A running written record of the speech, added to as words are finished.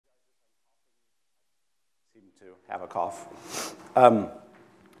to have a cough. I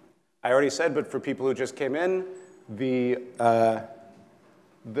already said, but for people who just came in, if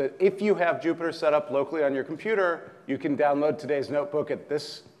you have Jupyter set up locally on your computer, you can download today's notebook at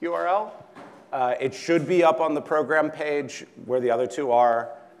this URL. It should be up on the program page where the other two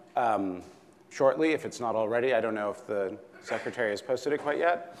are shortly, if it's not already. I don't know if the secretary has posted it quite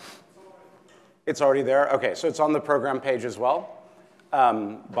yet. It's already there? OK, so it's on the program page as well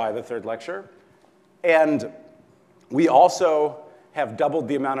by the third lecture. And we also have doubled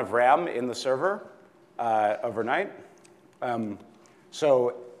the amount of RAM in the server overnight.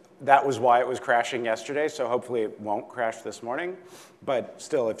 So that was why it was crashing yesterday. So hopefully it won't crash this morning. But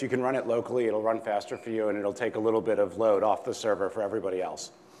still, if you can run it locally, it'll run faster for you, and it'll take a little bit of load off the server for everybody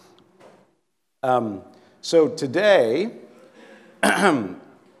else. So today,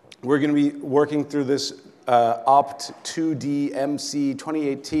 we're going to be working through this Opt2D-MC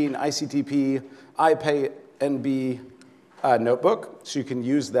 2018 ICTP IPNB notebook. So you can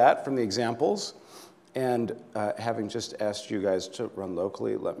use that from the examples. And having just asked you guys to run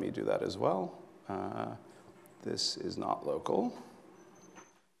locally, let me do that as well. This is not local.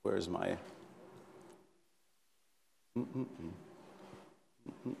 Where's my?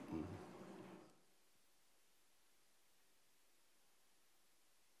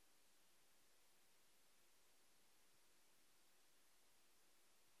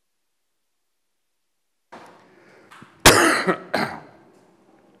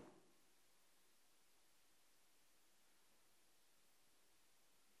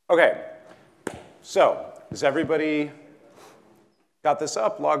 OK, so has everybody got this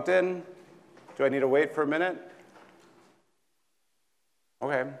up, logged in? Do I need to wait for a minute?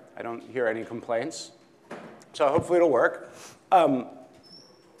 OK, I don't hear any complaints. So hopefully it'll work.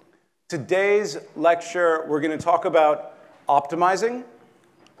 Today's lecture, we're going to talk about optimizing.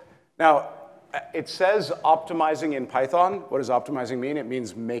 Now, it says optimizing in Python. What does optimizing mean? It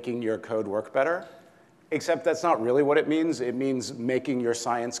means making your code work better. Except that's not really what it means. It means making your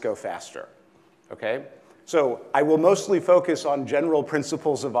science go faster. OK? So I will mostly focus on general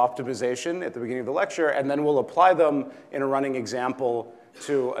principles of optimization at the beginning of the lecture, and then we'll apply them in a running example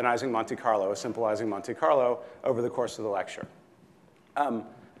to an Ising Monte Carlo, a simple Ising Monte Carlo, over the course of the lecture.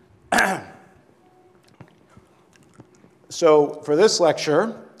 So for this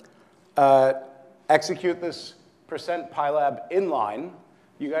lecture, execute this %pylab inline.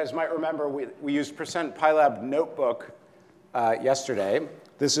 You guys might remember we used %pylab notebook yesterday.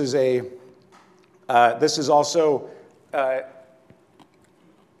 This is also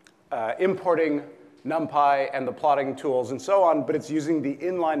importing NumPy and the plotting tools and so on, but it's using the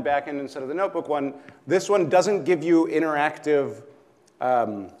inline backend instead of the notebook one. This one doesn't give you interactive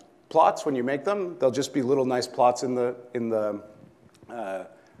plots when you make them. They'll just be little nice plots in the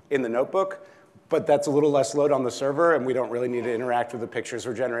notebook. But that's a little less load on the server, and we don't really need to interact with the pictures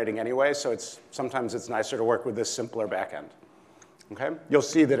we're generating anyway, so sometimes it's nicer to work with this simpler backend. Okay? You'll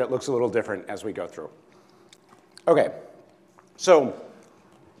see that it looks a little different as we go through. OK, so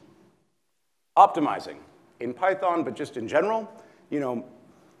optimizing in Python, but just in general,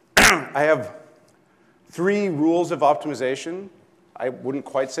 I have 3 rules of optimization. I wouldn't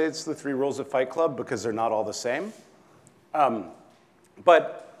quite say it's the 3 rules of Fight Club, because they're not all the same.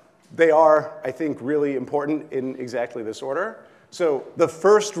 But they are, I think, really important in exactly this order. So the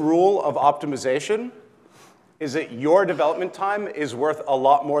first rule of optimization is that your development time is worth a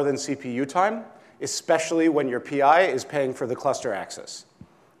lot more than CPU time, especially when your PI is paying for the cluster access.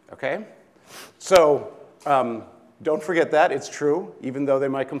 OK? So don't forget that. It's true. Even though they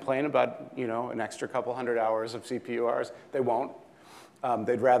might complain about an extra couple hundred hours of CPU hours, they won't.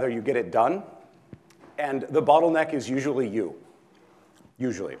 They'd rather you get it done. And the bottleneck is usually you,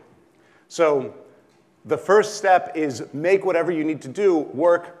 usually. So the first step is make whatever you need to do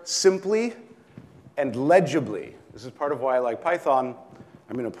work simply and legibly. This is part of why I like Python.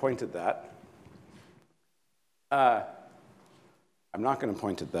 I'm going to point at that. I'm not going to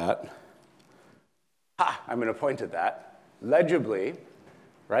point at that. I'm going to point at that. Legibly,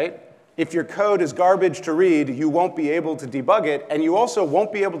 right? If your code is garbage to read, you won't be able to debug it, and you also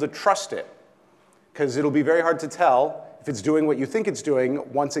won't be able to trust it, because it'll be very hard to tell if it's doing what you think it's doing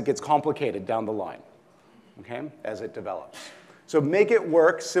once it gets complicated down the line, okay, as it develops. So make it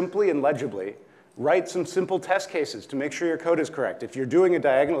work simply and legibly. Write some simple test cases to make sure your code is correct. If you're doing a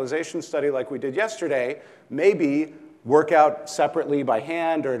diagonalization study like we did yesterday, maybe work out separately by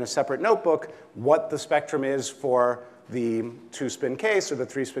hand or in a separate notebook what the spectrum is for the 2-spin case or the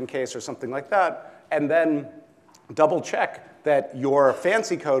 3-spin case or something like that, and then double check that your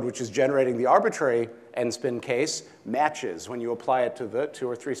fancy code, which is generating the arbitrary n-spin case, matches when you apply it to the 2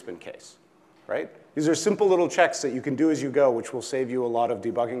 or 3-spin case, right? These are simple little checks that you can do as you go, which will save you a lot of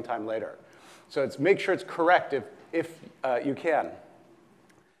debugging time later. So it's make sure it's correct if you can.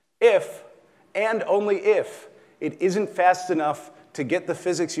 If, and only if, it isn't fast enough to get the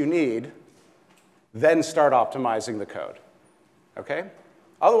physics you need, then start optimizing the code, okay?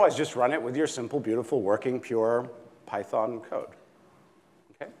 Otherwise, just run it with your simple, beautiful, working, pure Python code,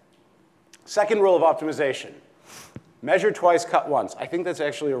 okay? Second rule of optimization, measure twice, cut once. I think that's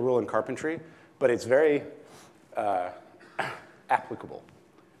actually a rule in carpentry, but it's very applicable,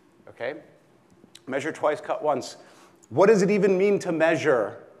 okay? Measure twice, cut once. What does it even mean to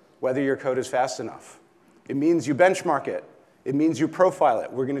measure whether your code is fast enough? It means you benchmark it. It means you profile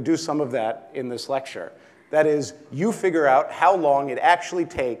it. We're going to do some of that in this lecture. That is, you figure out how long it actually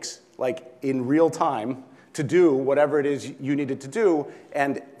takes, like in real time, to do whatever it is you need it to do.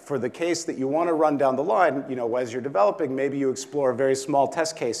 And for the case that you want to run down the line, as you're developing, maybe you explore very small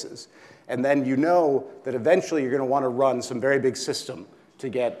test cases. And then you know that eventually you're going to want to run some very big system to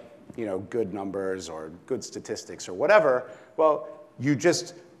get good numbers or good statistics or whatever. Well, you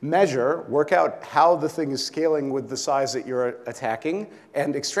just measure, work out how the thing is scaling with the size that you're attacking,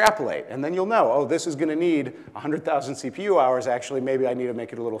 and extrapolate. And then you'll know, oh, this is going to need 100,000 CPU hours. Actually, maybe I need to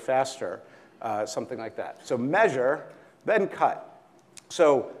make it a little faster, something like that. So measure, then cut.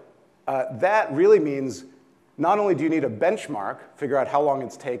 So that really means not only do you need a benchmark, figure out how long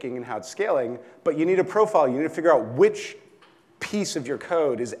it's taking and how it's scaling, but you need a profile. You need to figure out which piece of your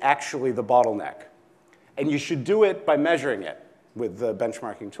code is actually the bottleneck. And you should do it by measuring it with the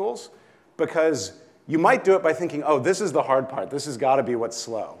benchmarking tools, because you might do it by thinking, oh, this is the hard part. This has got to be what's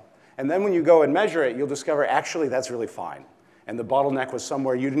slow. And then when you go and measure it, you'll discover, actually, that's really fine. And the bottleneck was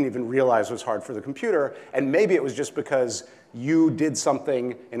somewhere you didn't even realize was hard for the computer. And maybe it was just because you did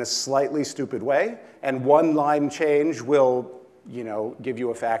something in a slightly stupid way, and one line change will give you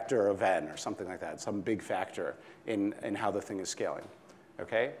a factor of n or something like that, some big factor in how the thing is scaling,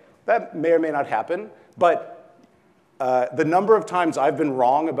 okay? That may or may not happen, but the number of times I've been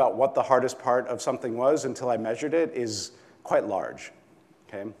wrong about what the hardest part of something was until I measured it is quite large,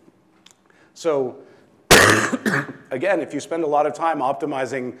 okay? So again, if you spend a lot of time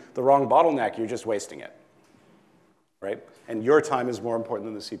optimizing the wrong bottleneck, you're just wasting it, right? And your time is more important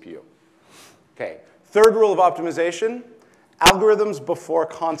than the CPU. Okay, third rule of optimization, algorithms before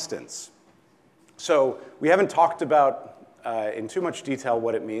constants. So we haven't talked about in too much detail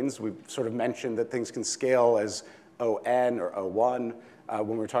what it means. We've sort of mentioned that things can scale as O(n) or O1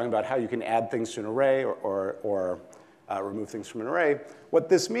 when we're talking about how you can add things to an array or remove things from an array. What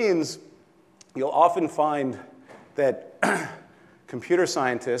this means, you'll often find that computer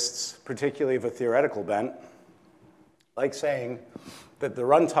scientists, particularly of a theoretical bent, like saying that the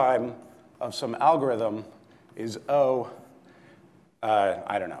runtime of some algorithm is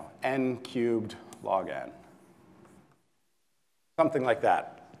I don't know, n cubed log n. Something like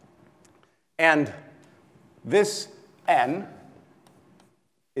that. And this n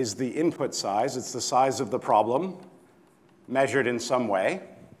is the input size. It's the size of the problem measured in some way.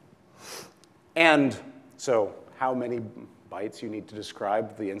 And so how many bytes you need to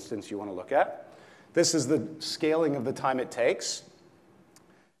describe the instance you want to look at. This is the scaling of the time it takes.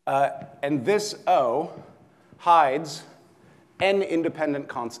 And this O hides n independent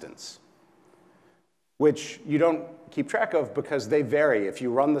constants, which you don't keep track of because they vary. If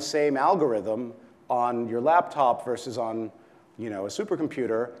you run the same algorithm on your laptop versus on a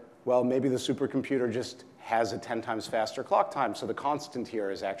supercomputer, well, maybe the supercomputer just has a 10 times faster clock time, so the constant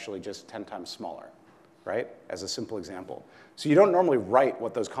here is actually just 10 times smaller, right? As a simple example. So you don't normally write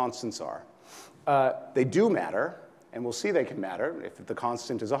what those constants are. They do matter, and we'll see they can matter. If the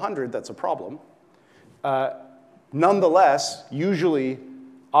constant is 100, that's a problem. Nonetheless, usually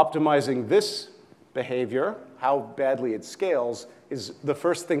optimizing this behavior, how badly it scales, is the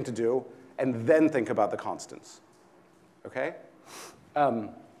first thing to do, and then think about the constants, okay?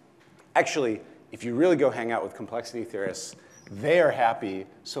 Actually, if you really go hang out with complexity theorists, they are happy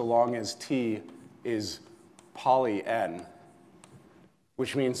so long as T is poly n,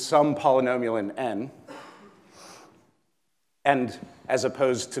 which means some polynomial in n, and as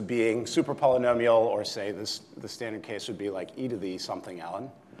opposed to being super polynomial, or say the standard case would be like e to the something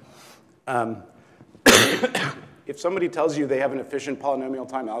ln. If somebody tells you they have an efficient polynomial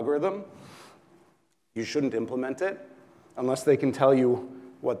time algorithm, you shouldn't implement it unless they can tell you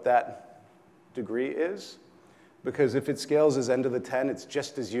what that degree is. Because if it scales as n to the 10, it's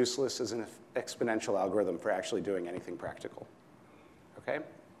just as useless as an exponential algorithm for actually doing anything practical, okay?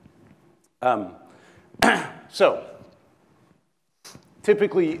 So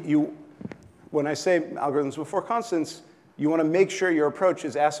typically, when I say algorithms before constants, you want to make sure your approach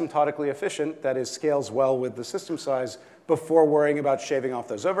is asymptotically efficient, that is, scales well with the system size, before worrying about shaving off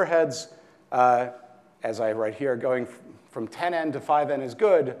those overheads. As I write here, going from 10n to 5n is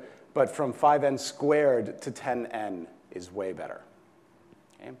good, but from 5n squared to 10n is way better,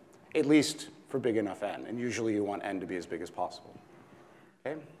 okay? At least for big enough n, and usually you want n to be as big as possible,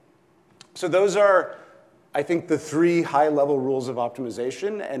 okay? So those are, I think, the 3 high-level rules of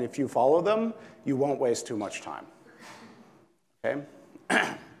optimization, and if you follow them, you won't waste too much time, okay?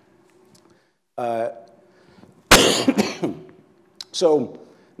 So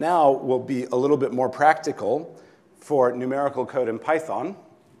now we'll be a little bit more practical for numerical code in Python.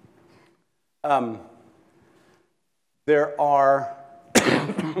 There are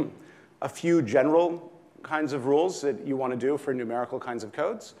a few general kinds of rules that you want to do for numerical kinds of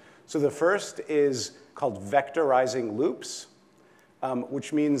codes. So the first is called vectorizing loops,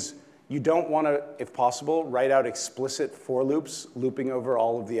 which means you don't want to, if possible, write out explicit for loops looping over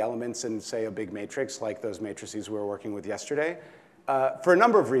all of the elements in, say, a big matrix like those matrices we were working with yesterday, for a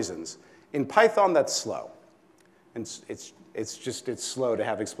number of reasons. In Python, that's slow. And it's slow to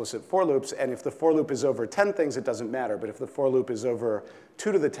have explicit for loops, and if the for loop is over 10 things, it doesn't matter, but if the for loop is over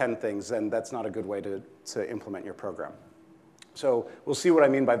 2 to the 10 things, then that's not a good way to implement your program. So we'll see what I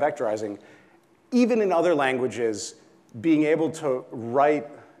mean by vectorizing. Even in other languages, being able to write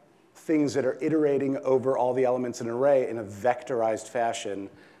things that are iterating over all the elements in an array in a vectorized fashion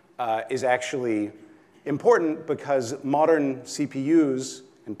is actually important, because modern CPUs,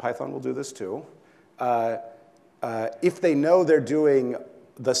 and Python will do this too, if they know they're doing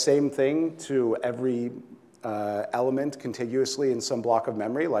the same thing to every element contiguously in some block of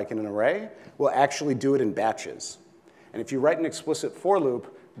memory, like in an array, will actually do it in batches. And if you write an explicit for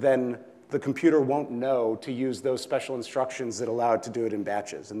loop, then the computer won't know to use those special instructions that allow it to do it in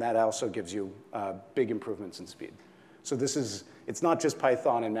batches. And that also gives you big improvements in speed. So it's not just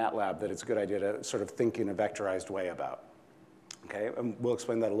Python and MATLAB that it's a good idea to sort of think in a vectorized way about. Okay, and we'll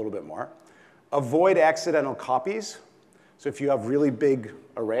explain that a little bit more. Avoid accidental copies. So if you have really big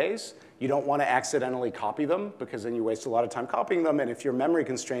arrays, you don't want to accidentally copy them, because then you waste a lot of time copying them. And if you're memory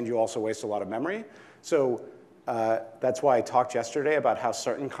constrained, you also waste a lot of memory. So that's why I talked yesterday about how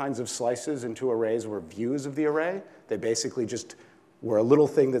certain kinds of slices into arrays were views of the array. They basically just were a little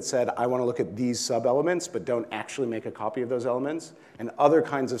thing that said, I want to look at these sub-elements, but don't actually make a copy of those elements. And other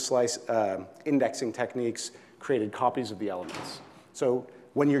kinds of slice indexing techniques created copies of the elements. So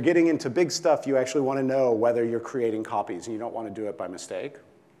when you're getting into big stuff, you actually want to know whether you're creating copies, and you don't want to do it by mistake.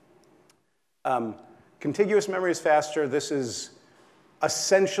 Contiguous memory is faster. This is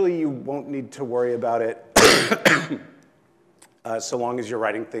essentially, you won't need to worry about it so long as you're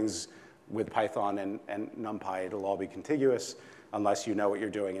writing things with Python and NumPy. It'll all be contiguous, unless you know what you're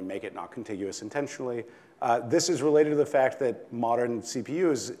doing and make it not contiguous intentionally. This is related to the fact that modern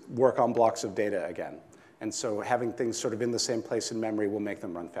CPUs work on blocks of data again. And so having things sort of in the same place in memory will make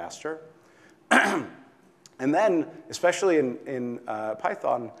them run faster. And then, especially in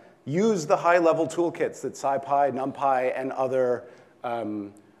Python, use the high-level toolkits that SciPy, NumPy, and other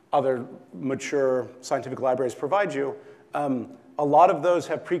mature scientific libraries provide you. A lot of those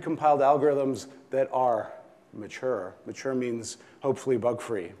have precompiled algorithms that are mature. Mature means hopefully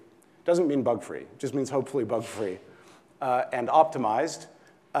bug-free. Doesn't mean bug-free. It just means hopefully bug-free and optimized.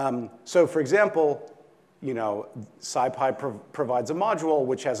 So for example, SciPy provides a module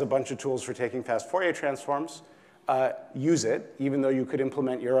which has a bunch of tools for taking fast Fourier transforms. Use it, even though you could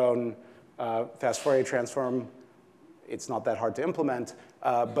implement your own fast Fourier transform. It's not that hard to implement,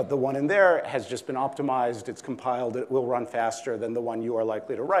 but the one in there has just been optimized. It's compiled. It will run faster than the one you are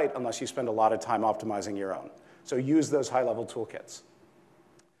likely to write unless you spend a lot of time optimizing your own. So use those high-level toolkits.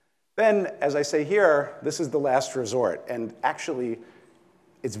 Then, as I say here, this is the last resort. And actually,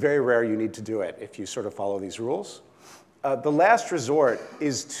 it's very rare you need to do it if you sort of follow these rules. The last resort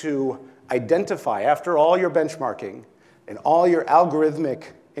is to identify, after all your benchmarking and all your algorithmic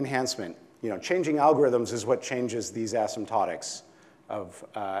enhancement. Changing algorithms is what changes these asymptotics of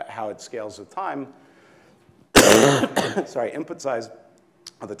how it scales with time. Sorry, input size,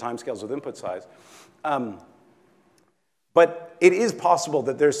 or the time scales with input size. But it is possible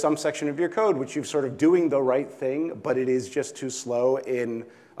that there's some section of your code which you're sort of doing the right thing, but it is just too slow in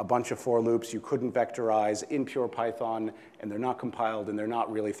a bunch of for loops you couldn't vectorize in pure Python, and they're not compiled, and they're not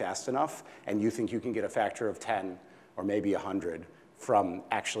really fast enough, and you think you can get a factor of 10 or maybe 100 from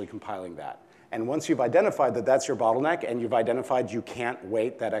actually compiling that. And once you've identified that that's your bottleneck, and you've identified you can't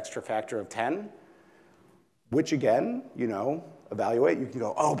wait that extra factor of 10, which again, evaluate. You can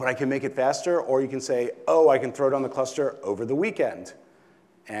go, oh, but I can make it faster. Or you can say, oh, I can throw it on the cluster over the weekend.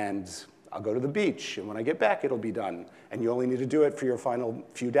 And I'll go to the beach, and when I get back, it'll be done. And you only need to do it for your final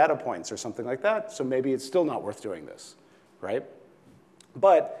few data points or something like that, so maybe it's still not worth doing this, right?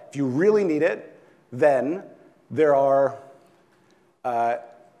 But if you really need it, then there are,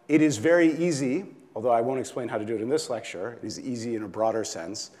 it is very easy, although I won't explain how to do it in this lecture, it is easy in a broader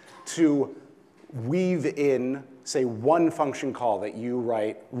sense, to weave in, say, one function call that you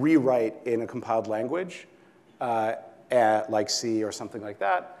rewrite in a compiled language, like C or something like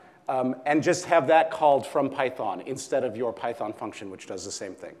that, and just have that called from Python instead of your Python function, which does the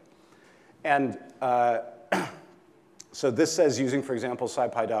same thing. And so this says using, for example,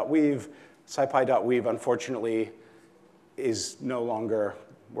 scipy.weave. Scipy.weave, unfortunately, is no longer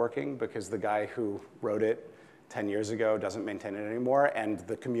working because the guy who wrote it 10 years ago doesn't maintain it anymore, and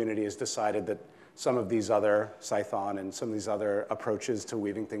the community has decided that some of these other Python and some of these other approaches to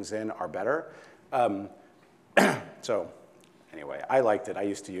weaving things in are better. So anyway, I liked it. I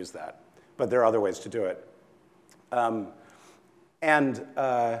used to use that. But there are other ways to do it. And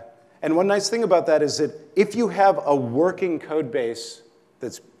one nice thing about that is that if you have a working code base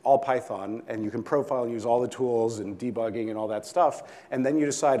that's all Python, and you can profile and use all the tools and debugging and all that stuff, and then you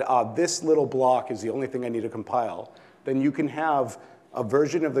decide, this little block is the only thing I need to compile, then you can have a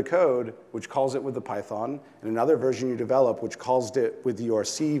version of the code which calls it with the Python, and another version you develop which calls it with your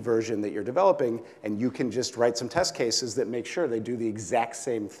C version that you're developing, and you can just write some test cases that make sure they do the exact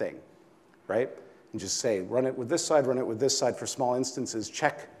same thing, right? And just say, run it with this side, run it with this side for small instances,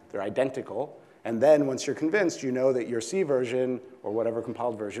 check they're identical, and then once you're convinced, you know that your C version, or whatever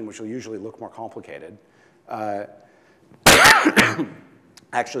compiled version, which will usually look more complicated,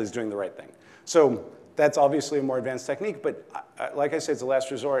 actually is doing the right thing. So that's obviously a more advanced technique, but like I said, it's a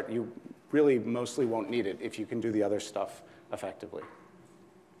last resort. You really mostly won't need it if you can do the other stuff effectively.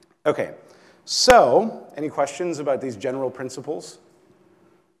 OK, so any questions about these general principles?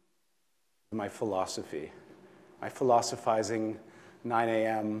 My philosophy, my philosophizing 9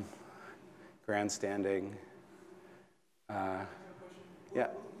 a.m. grandstanding. Yeah.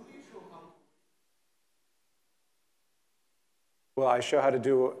 Well, I show how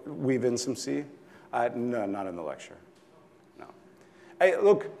to weave in some C. No, not in the lecture. No.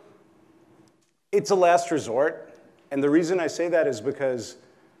 Look, it's a last resort. And the reason I say that is because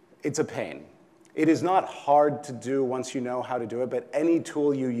it's a pain. It is not hard to do once you know how to do it, but any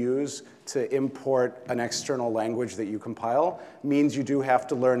tool you use to import an external language that you compile means you do have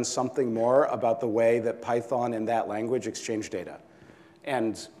to learn something more about the way that Python and that language exchange data.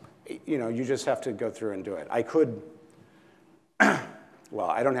 And you just have to go through and do it. I could, well,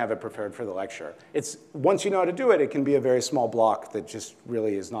 I don't have it prepared for the lecture. Once you know how to do it, it can be a very small block that just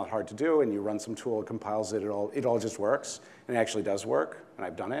really is not hard to do, and you run some tool, it compiles it, it all just works, and it actually does work, and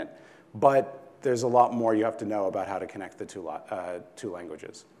I've done it. But there's a lot more you have to know about how to connect the two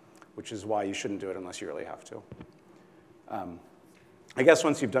languages, which is why you shouldn't do it unless you really have to. I guess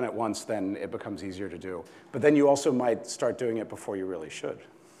once you've done it once, then it becomes easier to do. But then you also might start doing it before you really should.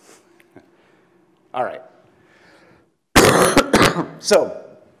 All right. So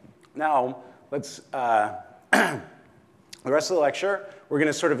now let's, the rest of the lecture, we're going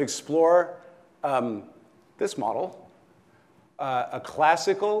to sort of explore this model. A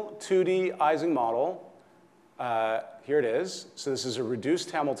classical 2D Ising model. Here it is. So this is a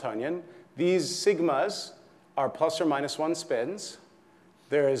reduced Hamiltonian. These sigmas are plus or minus 1 spins.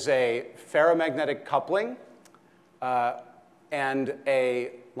 There is a ferromagnetic coupling and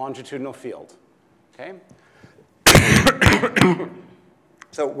a longitudinal field. Okay?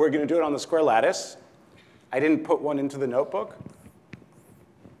 So we're going to do it on the square lattice. I didn't put one into the notebook.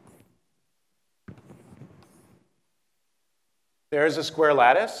 There's a square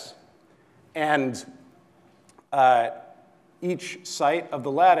lattice, and each site of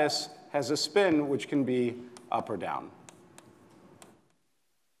the lattice has a spin which can be up or down.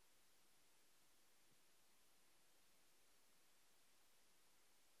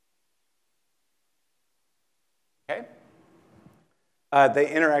 Okay?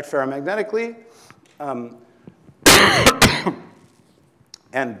 They interact ferromagnetically,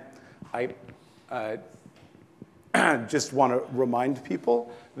 and I just want to remind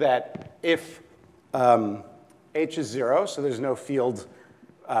people that if H is 0, so there's no field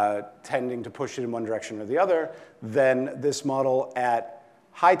tending to push it in one direction or the other, then this model at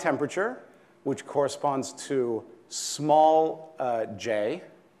high temperature, which corresponds to small j,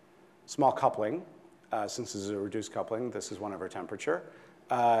 small coupling, since this is a reduced coupling, this is 1/4 temperature,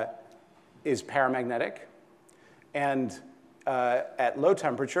 is paramagnetic. And at low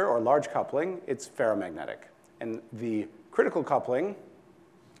temperature, or large coupling, it's ferromagnetic. And the critical coupling,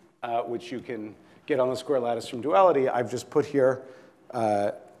 which you can get on the square lattice from duality, I've just put here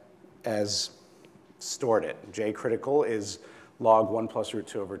as stored it. J critical is log 1 plus root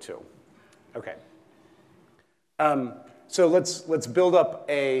 2 over 2. OK. So let's build up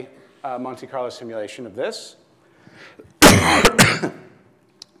a Monte Carlo simulation of this.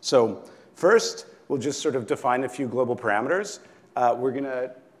 So first, we'll just sort of define a few global parameters. We're going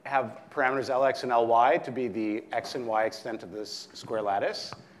to have parameters Lx and Ly to be the x and y extent of this square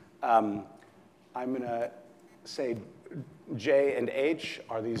lattice. I'm going to say J and H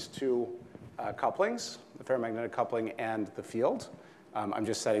are these two couplings, the ferromagnetic coupling and the field. I'm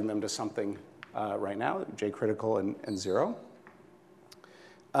just setting them to something right now, J critical and 0.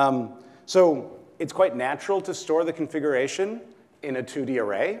 So it's quite natural to store the configuration in a 2D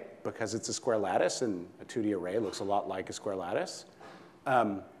array because it's a square lattice, and a 2D array looks a lot like a square lattice.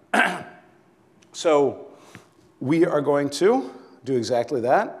 So we are going to do exactly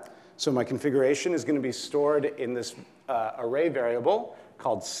that. So my configuration is going to be stored in this array variable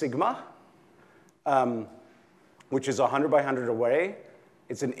called sigma, which is a 100 by 100 array.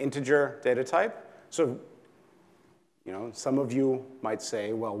 It's an integer data type. So some of you might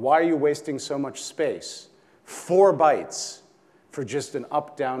say, well, why are you wasting so much space? 4 bytes for just an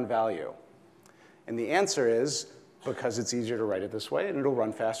up-down value. And the answer is because it's easier to write it this way, and it'll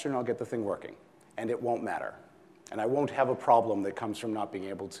run faster, and I'll get the thing working. And it won't matter. And I won't have a problem that comes from not being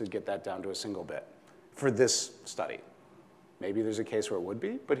able to get that down to a single bit for this study. Maybe there's a case where it would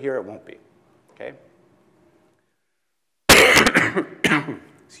be, but here it won't be. OK?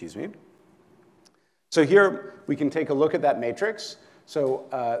 Excuse me. So here we can take a look at that matrix. So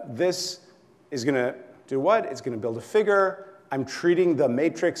this is going to do what? It's going to build a figure. I'm treating the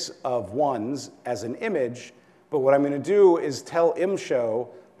matrix of ones as an image. But what I'm going to do is tell ImShow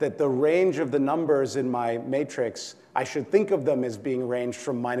that the range of the numbers in my matrix, I should think of them as being ranged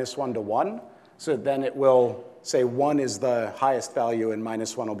from -1 to 1. So then it will say 1 is the highest value and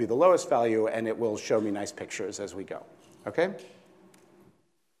 -1 will be the lowest value, and it will show me nice pictures as we go. OK?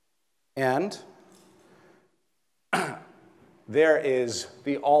 And there is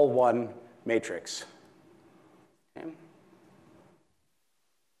the all-one matrix. Okay.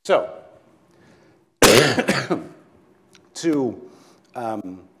 So to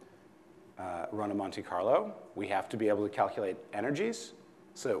run a Monte Carlo, we have to be able to calculate energies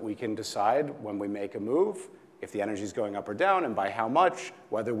so that we can decide when we make a move if the energy is going up or down, and by how much,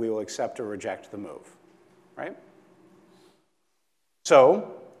 whether we will accept or reject the move. Right?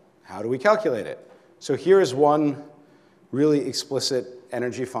 So how do we calculate it? So here is one really explicit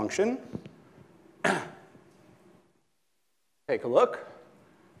energy function. Take a look.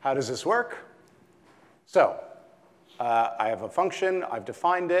 How does this work? So I have a function. I've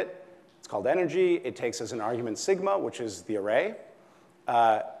defined it. It's called energy. It takes as an argument sigma, which is the array.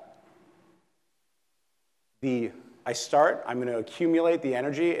 I'm going to accumulate the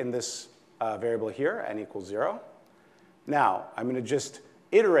energy in this variable here, n equals 0. Now, I'm going to just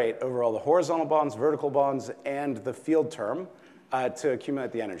iterate over all the horizontal bonds, vertical bonds, and the field term to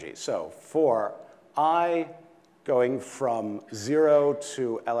accumulate the energy. So for I going from 0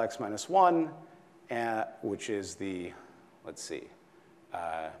 to Lx minus 1, which is the, let's see,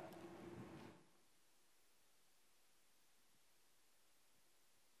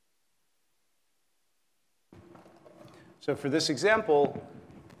 so for this example,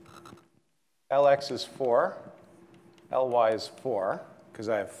 Lx is 4, Ly is 4, because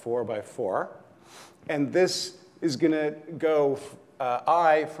I have 4 by 4. And this is going to go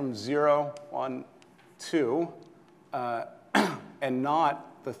I from 0, 1, 2, and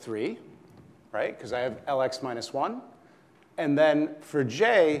not the 3, right? Because I have Lx minus 1. And then for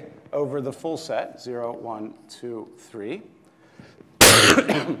j over the full set, 0, 1, 2, 3,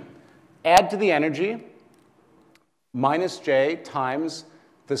 add to the energy minus j times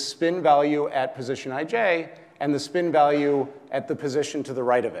the spin value at position ij and the spin value at the position to the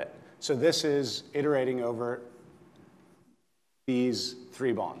right of it. So this is iterating over these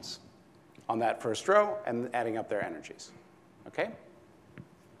 3 bonds on that first row and adding up their energies. Okay?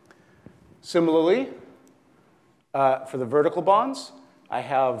 Similarly, for the vertical bonds, I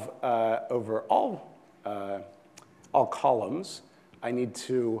have over all columns, I need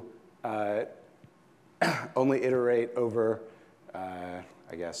to only iterate over, I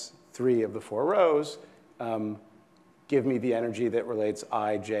guess, 3 of the 4 rows, give me the energy that relates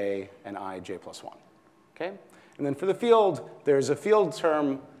I, j, and I, j plus 1. Okay? And then for the field, there's a field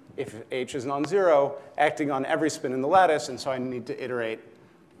term, if h is non-zero, acting on every spin in the lattice, and so I need to iterate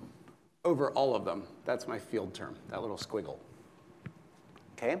over all of them. That's my field term, that little squiggle.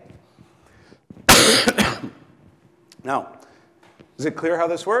 Okay? Now, is it clear how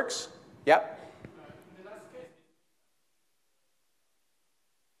this works? Yep.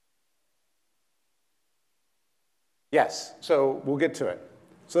 Yes, so we'll get to it.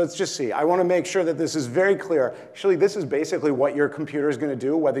 So let's just see. I want to make sure that this is very clear. Actually, this is basically what your computer is going to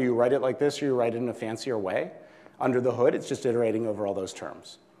do, whether you write it like this or you write it in a fancier way. Under the hood, it's just iterating over all those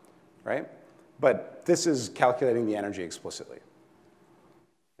terms, right? But this is calculating the energy explicitly.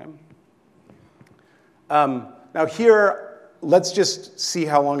 Okay. Now here, let's just see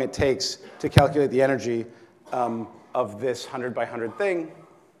how long it takes to calculate the energy of this 100 by 100 thing.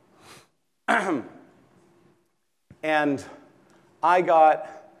 And I got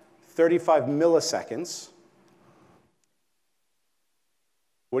 35 milliseconds.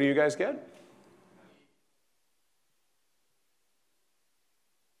 What do you guys get?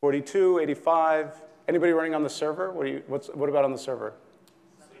 42, 85. Anybody running on the server? What about on the server?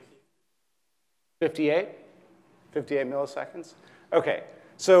 58? 58 milliseconds? OK,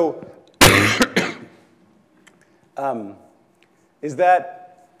 so is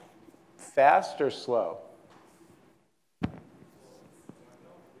that fast or slow?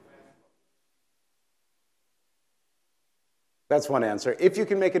 That's one answer. If you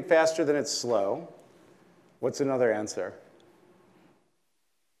can make it faster, then it's slow. What's another answer?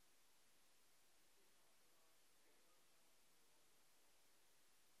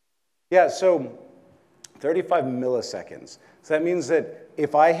 Yeah, so 35 milliseconds. So that means that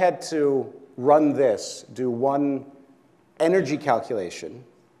if I had to run this, do one energy calculation,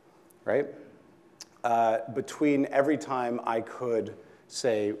 right, between every time I could,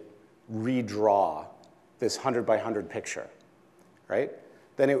 say, redraw this 100 by 100 picture, right,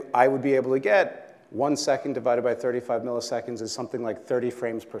 then I would be able to get 1 second divided by 35 milliseconds is something like 30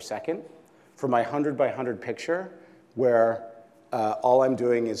 frames per second for my 100 by 100 picture, where all I'm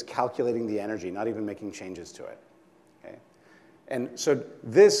doing is calculating the energy, not even making changes to it. Okay? And so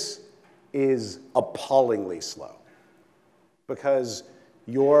this is appallingly slow, because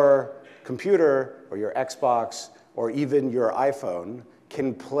your computer or your Xbox or even your iPhone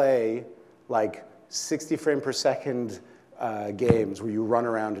can play like 60 frame per second games where you run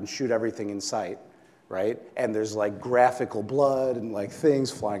around and shoot everything in sight, right? And there's like graphical blood and like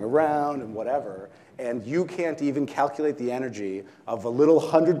things flying around and whatever. And you can't even calculate the energy of a little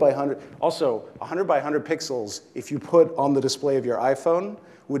 100 by 100. Also, 100 by 100 pixels, if you put on the display of your iPhone,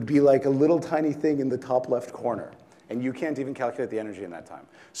 would be like a little tiny thing in the top left corner. And you can't even calculate the energy in that time.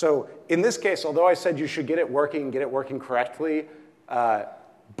 So in this case, although I said you should get it working correctly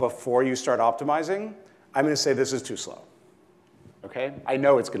before you start optimizing, I'm going to say this is too slow. Okay? I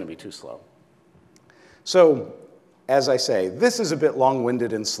know it's going to be too slow. So as I say, this is a bit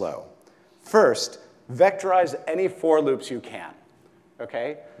long-winded and slow. First, vectorize any for loops you can,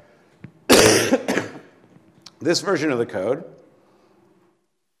 okay? This version of the code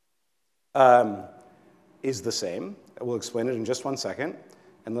is the same. We'll explain it in just 1 second,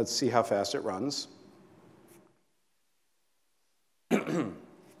 and let's see how fast it runs.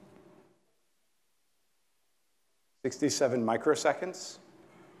 67 microseconds.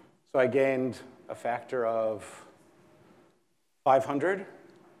 So I gained a factor of 500.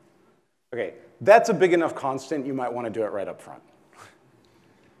 OK, that's a big enough constant, you might want to do it right up front.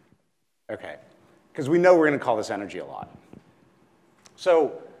 OK, because we know we're going to call this energy a lot.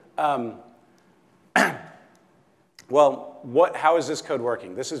 So, well, how is this code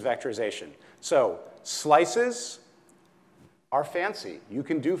working? This is vectorization. So slices are fancy. You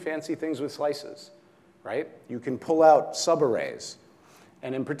can do fancy things with slices, right? You can pull out subarrays.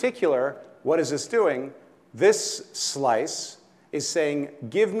 And in particular, what is this doing? This slice is saying,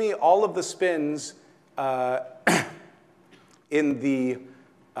 give me all of the spins in the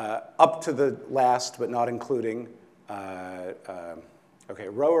up to the last, but not including. OK,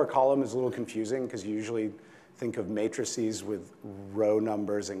 row or column is a little confusing, because you usually think of matrices with row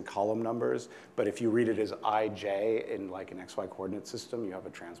numbers and column numbers. But if you read it as ij in like an xy coordinate system, you have a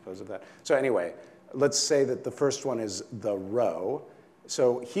transpose of that. So anyway, let's say that the first one is the row.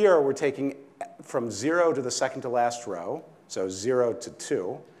 So here we're taking from 0 to the second to last row. So 0 to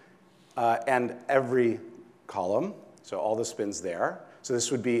 2, and every column, so all the spins there. So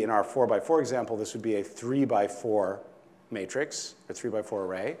this would be, in our 4 by 4 example, this would be a 3 by 4 matrix, a 3 by 4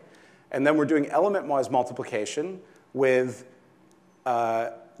 array. And then we're doing element-wise multiplication with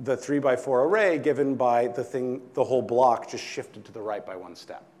the 3 by 4 array given by the whole block just shifted to the right by 1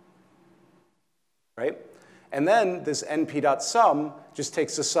 step, right? And then this np.sum just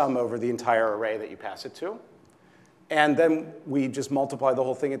takes the sum over the entire array that you pass it to. And then we just multiply the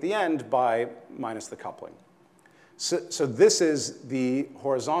whole thing at the end by minus the coupling. So this is the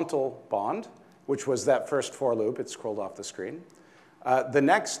horizontal bond, which was that first for loop. It scrolled off the screen. The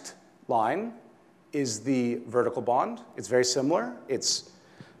next line is the vertical bond. It's very similar. It's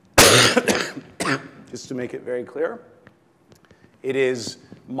just to make it very clear. It is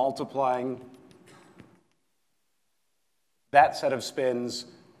multiplying that set of spins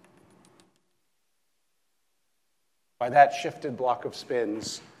by that shifted block of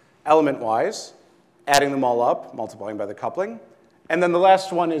spins element-wise, adding them all up, multiplying by the coupling. And then the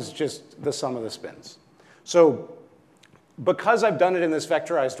last one is just the sum of the spins. So because I've done it in this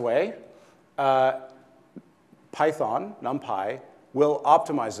vectorized way, Python, NumPy, will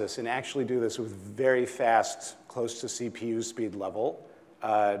optimize this and actually do this with very fast, close to CPU speed level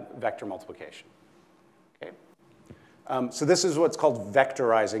vector multiplication. Okay? So this is what's called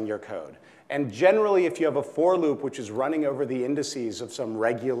vectorizing your code. And generally, if you have a for loop which is running over the indices of some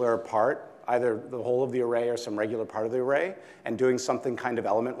regular part, either the whole of the array or some regular part of the array, and doing something kind of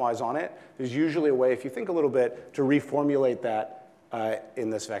element-wise on it, there's usually a way, if you think a little bit, to reformulate that in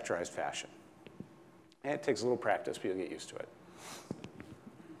this vectorized fashion. And it takes a little practice, but you'll get used to it.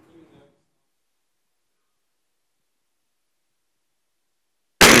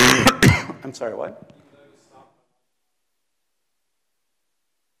 I'm sorry, what?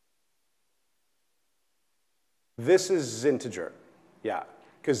 This is integer, yeah.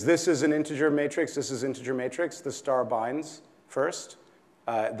 Because this is an integer matrix, this is integer matrix. The star binds first,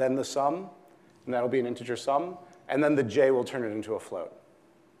 then the sum, and that'll be an integer sum. And then the j will turn it into a float.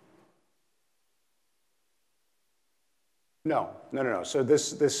 No. So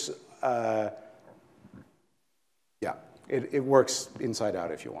yeah, it works inside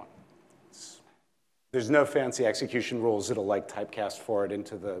out if you want. There's no fancy execution rules that'll like typecast for it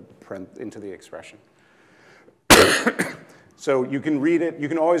into the expression. So you can read it. You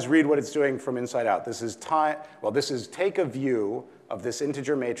can always read what it's doing from inside out. This is take a view of this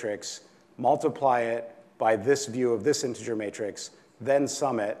integer matrix, multiply it by this view of this integer matrix, then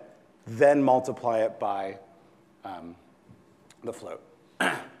sum it, then multiply it by the float.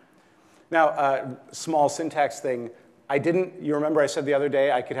 Now, small syntax thing. You remember I said the other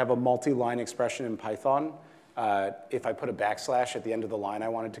day I could have a multi-line expression in Python if I put a backslash at the end of the line I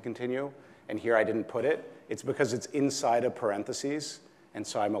wanted to continue, and here I didn't put it. It's because it's inside of parentheses, and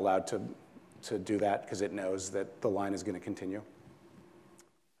so I'm allowed to do that because it knows that the line is going to continue.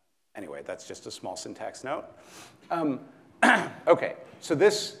 Anyway, that's just a small syntax note. OK, so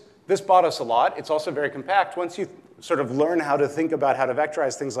this bought us a lot. It's also very compact. Once you sort of learn how to think about how to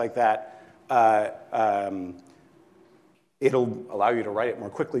vectorize things like that, it'll allow you to write it more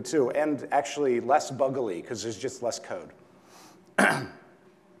quickly, too, and actually less buggily, because there's just less code.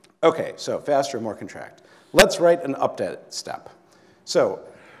 OK, so faster, more contract. Let's write an update step. So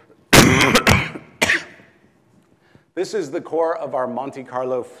this is the core of our Monte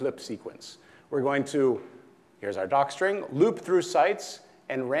Carlo flip sequence. We're going to, here's our docstring, loop through sites,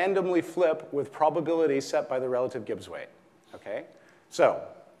 and randomly flip with probability set by the relative Gibbs weight. OK? So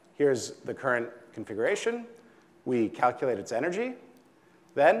here's the current configuration. We calculate its energy.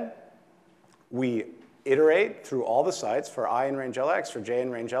 Then we iterate through all the sites for I in range Lx, for j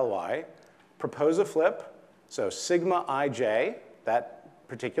in range Ly, propose a flip. So sigma ij, that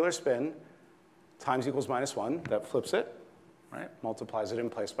particular spin, times equals -1, that flips it, right? Multiplies it in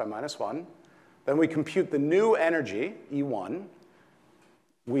place by -1. Then we compute the new energy, E1.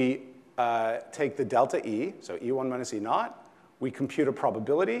 We take the delta E, so E1 minus E naught. We compute a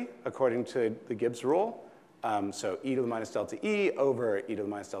probability according to the Gibbs rule. So e to the minus delta E over e to the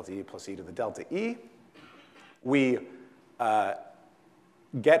minus delta E plus e to the delta E. We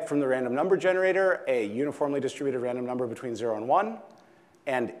get from the random number generator a uniformly distributed random number between 0 and 1.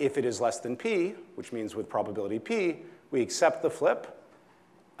 And if it is less than p, which means with probability p, we accept the flip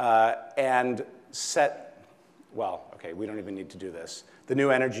and set, well, OK, we don't even need to do this. The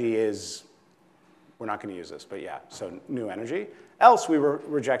new energy is, we're not going to use this, but yeah, so new energy. Else we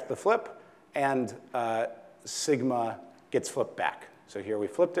reject the flip, and sigma gets flipped back. So here we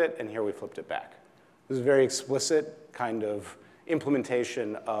flipped it, and here we flipped it back. This is a very explicit kind of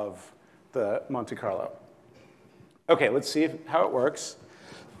implementation of the Monte Carlo. OK, let's see how it works.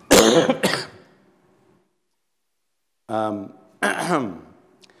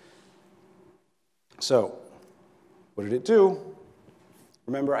 So what did it do?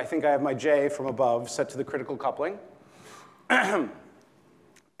 Remember, I think I have my j from above set to the critical coupling.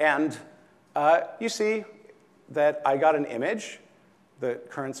 And you see that I got an image, the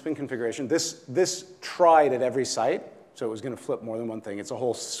current spin configuration. This tried at every site, so it was going to flip more than one thing. It's a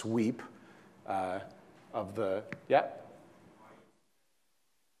whole sweep of the, yeah?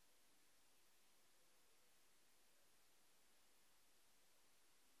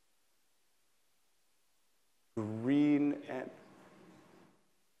 Green and,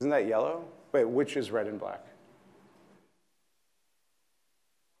 isn't that yellow? Wait, which is red and black?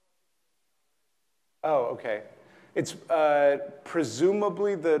 Oh, OK. It's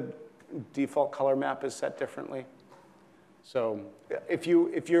presumably the default color map is set differently. So if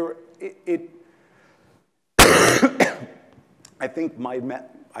you're, I think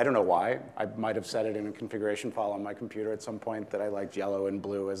I don't know why. I might have set it in a configuration file on my computer at some point that I liked yellow and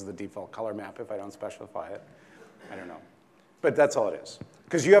blue as the default color map if I don't specify it. I don't know. But that's all it is.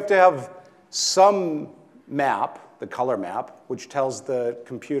 Because you have to have some map, the color map, which tells the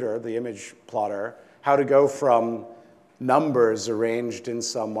computer, the image plotter, how to go from numbers arranged in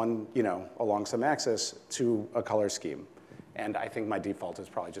some along some axis to a color scheme. And I think my default is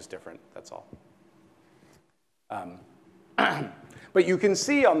probably just different. That's all. But you can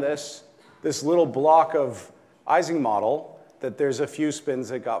see on this little block of Ising model that there's a few spins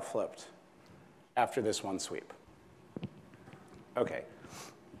that got flipped after this one sweep. OK.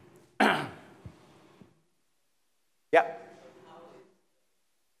 Yeah.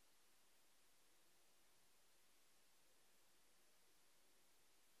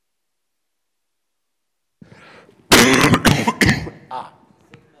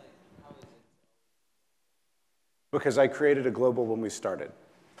 Because I created a global when we started.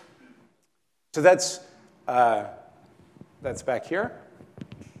 So that's back here.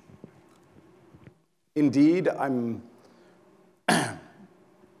 Indeed, I'm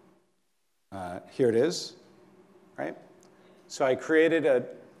here it is, right? So I created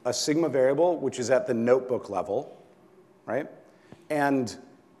a sigma variable, which is at the notebook level, right? And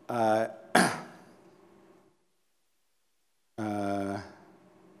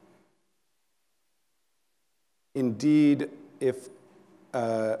indeed, if,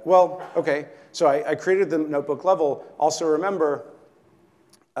 well, OK. So I created the notebook level. Also remember,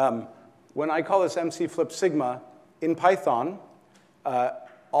 when I call this MC flip sigma, in Python,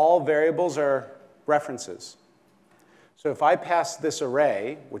 all variables are references. So if I pass this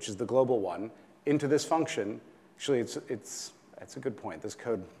array, which is the global one, into this function, actually, that's a good point. This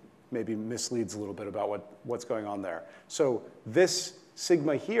code maybe misleads a little bit about what's going on there. So this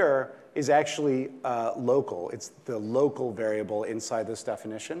sigma here is actually local. It's the local variable inside this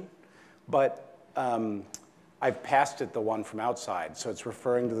definition. But I've passed it the one from outside. So it's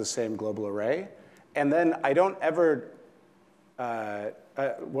referring to the same global array. And then I don't ever,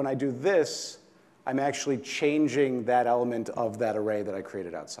 when I do this, I'm actually changing that element of that array that I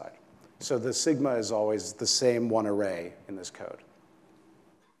created outside. So the sigma is always the same one array in this code.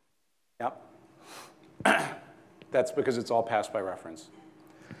 Yep. That's because it's all passed by reference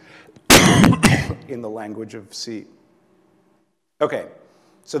in the language of C. OK,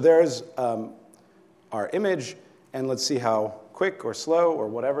 so there's our image. And let's see how quick or slow or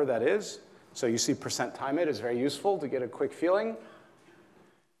whatever that is. So you see %time it is very useful to get a quick feeling.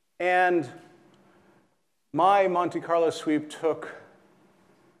 And my Monte Carlo sweep took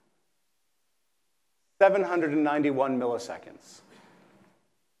 791 milliseconds.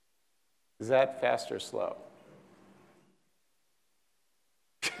 Is that fast or slow?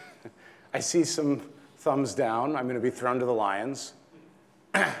 I see some thumbs down. I'm going to be thrown to the lions.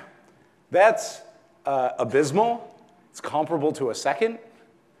 That's abysmal. It's comparable to a second.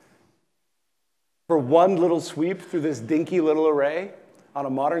 For one little sweep through this dinky little array on a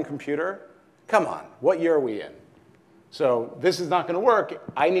modern computer, come on, what year are we in? So this is not going to work.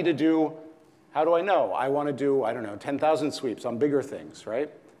 I need to do, how do I know? I want to do, I don't know, 10,000 sweeps on bigger things,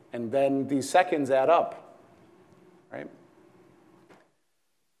 right? And then these seconds add up, right?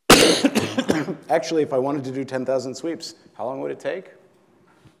 Actually, if I wanted to do 10,000 sweeps, how long would it take?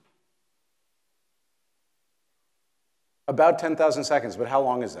 About 10,000 seconds, but how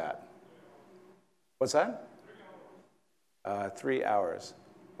long is that? What's that? 3 hours.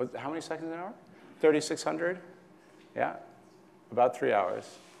 How many seconds an hour? 3,600? Yeah, about 3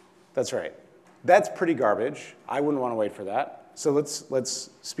 hours. That's right. That's pretty garbage. I wouldn't want to wait for that. So let's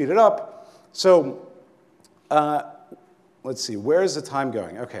speed it up. So let's see, where is the time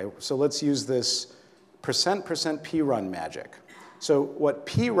going? OK, so let's use this % prun magic. So what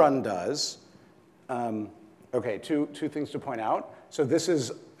prun does, OK, two things to point out. So this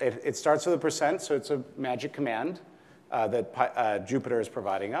is, it starts with a %, so it's a magic command that Jupyter is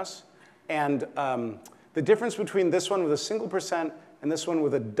providing us. And the difference between this one with a single % and this one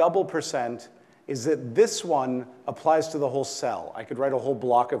with a double % is that this one applies to the whole cell. I could write a whole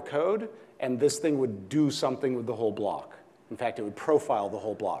block of code, and this thing would do something with the whole block. In fact, it would profile the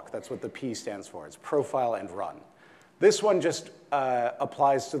whole block. That's what the P stands for. It's profile and run. This one just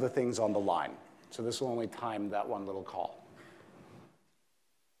applies to the things on the line. So this will only time that one little call.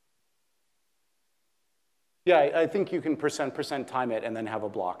 Yeah, I think you can % time it and then have a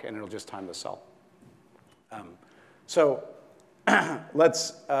block, and it'll just time the cell. So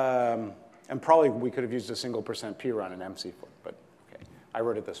let's, And probably we could have used a single % p run in MC flip, but okay, I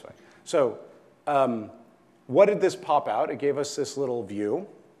wrote it this way. So what did this pop out? It gave us this little view.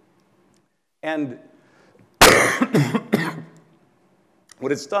 And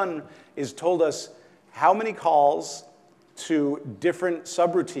what it's done is told us how many calls to different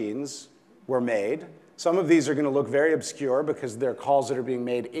subroutines were made. Some of these are going to look very obscure because they're calls that are being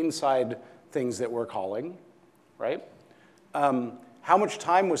made inside things that we're calling, right? How much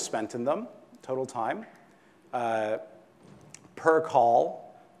time was spent in them, total time. Per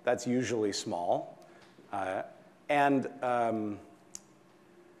call, that's usually small. And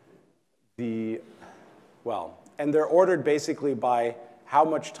they're ordered basically by how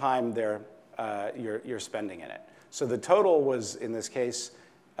much time you're spending in it. So the total was, in this case,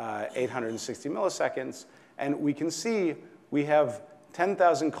 860 milliseconds. And we can see we have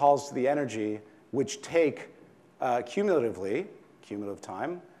 10,000 calls to the energy, which take cumulative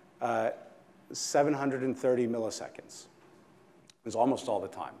time, 730 milliseconds. It's almost all the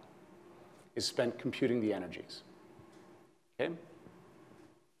time is spent computing the energies. Okay?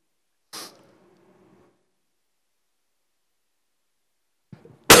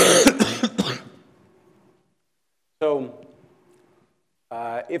 So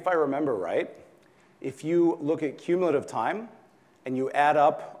if I remember right, if you look at cumulative time and you add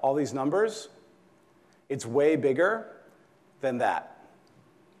up all these numbers, it's way bigger than that,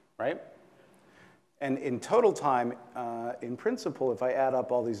 right? And in total time, in principle, if I add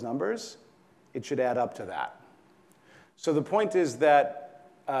up all these numbers, it should add up to that. So the point is that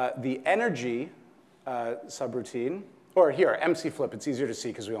the energy subroutine, or here, MC flip, it's easier to see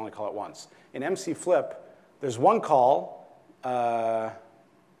because we only call it once. In MC flip, there's one call.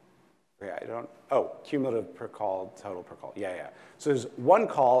 Cumulative per call, total per call. Yeah. So there's one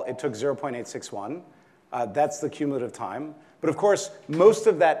call. It took 0.861. That's the cumulative time. But of course, most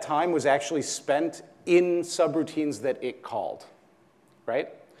of that time was actually spent in subroutines that it called, right?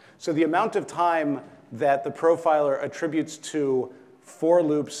 So the amount of time that the profiler attributes to for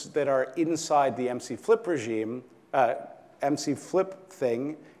loops that are inside the MC flip regime, MC flip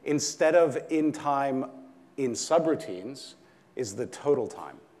thing, instead of in time in subroutines, is the total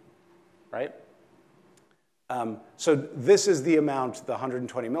time, right? So this is the amount, the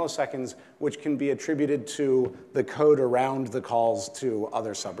 120 milliseconds, which can be attributed to the code around the calls to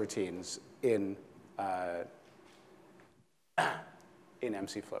other subroutines in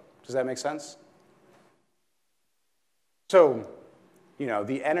MC flip. Does that make sense? So,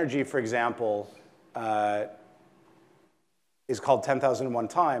 the energy, for example, is called 10,001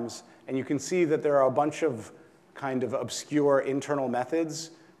 times, and you can see that there are a bunch of kind of obscure internal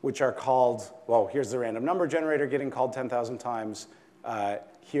methods which are called, well, here's the random number generator getting called 10,000 times.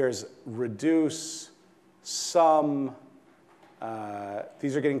 Here's reduce, sum.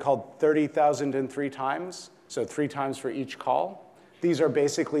 These are getting called 30,003 times, so 3 times for each call. These are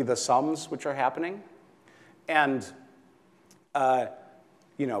basically the sums which are happening. And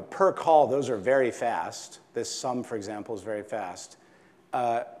per call, those are very fast. This sum, for example, is very fast.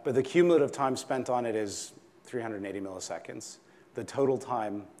 But the cumulative time spent on it is 380 milliseconds. The total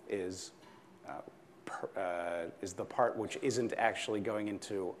time is the part which isn't actually going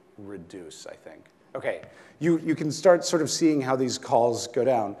into reduce, I think. OK, you can start sort of seeing how these calls go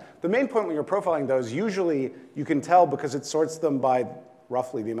down. The main point when you're profiling those, usually you can tell because it sorts them by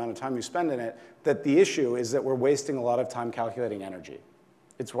roughly the amount of time you spend in it, that the issue is that we're wasting a lot of time calculating energy.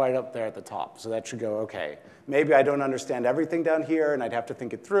 It's right up there at the top. So that should go, OK, maybe I don't understand everything down here, and I'd have to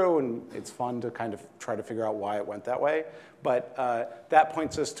think it through, and it's fun to kind of try to figure out why it went that way. But that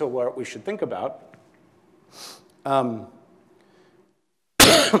points us to what we should think about.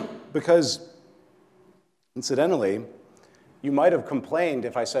 Because, incidentally, you might have complained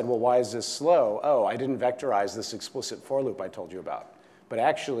if I said, well, why is this slow? Oh, I didn't vectorize this explicit for loop I told you about. But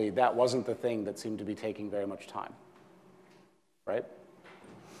actually, that wasn't the thing that seemed to be taking very much time, right?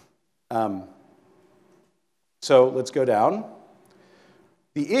 So let's go down.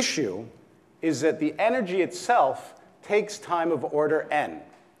 The issue is that the energy itself takes time of order n,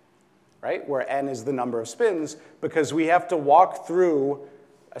 right? Where n is the number of spins, because we have to walk through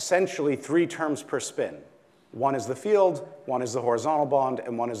essentially 3 terms per spin. One is the field, one is the horizontal bond,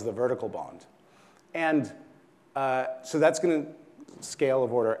 and one is the vertical bond. And so that's going to scale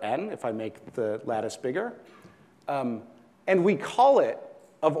of order n if I make the lattice bigger. And we call it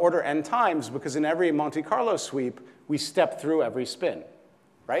of order n times because in every Monte Carlo sweep, we step through every spin,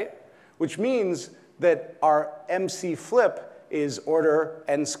 right? Which means that our MC flip is order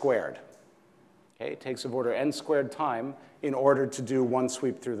n squared. Okay, it takes of order n squared time in order to do one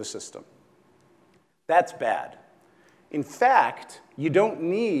sweep through the system. That's bad. In fact, you don't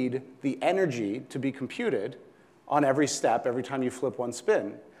need the energy to be computed on every step, every time you flip one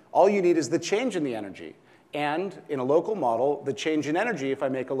spin. All you need is the change in the energy. And in a local model, the change in energy, if I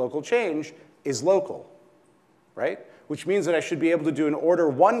make a local change, is local, right? Which means that I should be able to do an order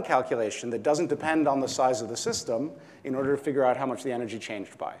 1 calculation that doesn't depend on the size of the system in order to figure out how much the energy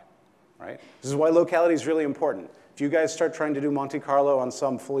changed by, right? This is why locality is really important. If you guys start trying to do Monte Carlo on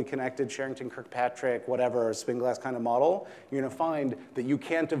some fully connected Sherrington-Kirkpatrick, whatever, spin glass kind of model, you're going to find that you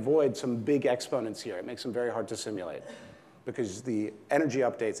can't avoid some big exponents here. It makes them very hard to simulate because the energy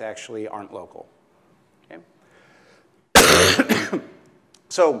updates actually aren't local. Okay?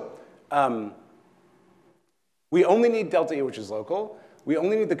 So we only need delta E, which is local. We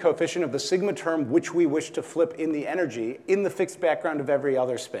only need the coefficient of the sigma term which we wish to flip in the energy in the fixed background of every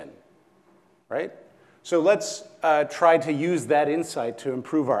other spin, right? So let's try to use that insight to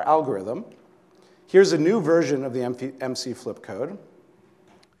improve our algorithm. Here's a new version of the MC flip code.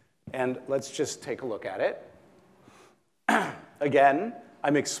 And let's just take a look at it. Again,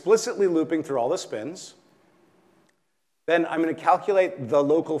 I'm explicitly looping through all the spins. Then I'm going to calculate the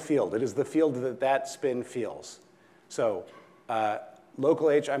local field. It is the field that that spin feels. So local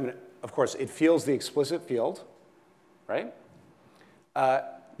H, of course, it feels the explicit field, right?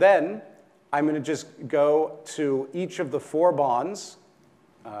 Then I'm going to just go to each of the 4 bonds.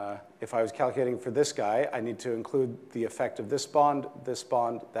 If I was calculating for this guy, I need to include the effect of this bond,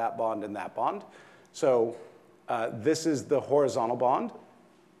 that bond, and that bond. So this is the horizontal bond,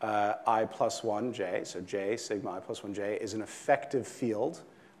 I plus 1 j. So j, sigma I plus 1 j, is an effective field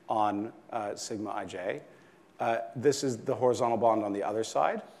on sigma ij. This is the horizontal bond on the other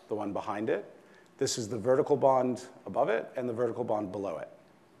side, the one behind it. This is the vertical bond above it and the vertical bond below it.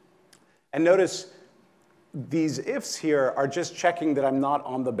 And notice these ifs here are just checking that I'm not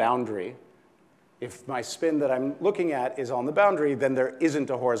on the boundary. If my spin that I'm looking at is on the boundary, then there isn't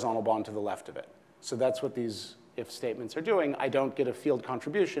a horizontal bond to the left of it. So that's what these if statements are doing. I don't get a field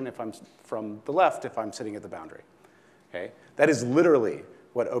contribution if I'm from the left if I'm sitting at the boundary. Okay? That is literally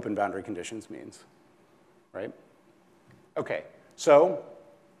what open boundary conditions means, right? Okay, so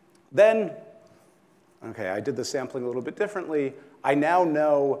then, okay, I did the sampling a little bit differently. I now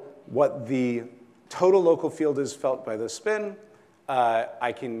know what the total local field is felt by the spin.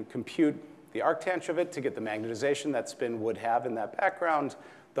 I can compute the arctange of it to get the magnetization that spin would have in that background.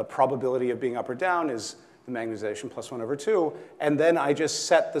 The probability of being up or down is the magnetization plus 1 over 2. And then I just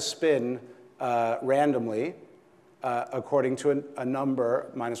set the spin randomly according to a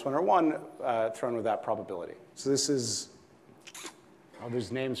number, -1 or 1, thrown with that probability. So this is, oh,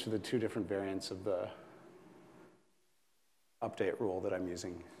 there's names for the 2 different variants of the update rule that I'm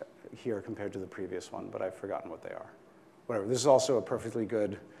using here compared to the previous one, but I've forgotten what they are. Whatever. This is also a perfectly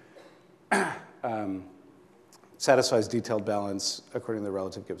good satisfies detailed balance according to the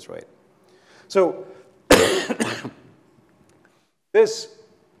relative Gibbs rate. So this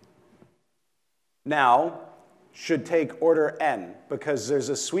now should take order n, because there's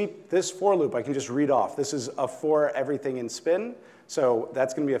a sweep, this for loop I can just read off. This is a for everything in spin, so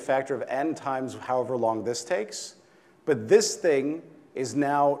that's going to be a factor of n times however long this takes. But this thing is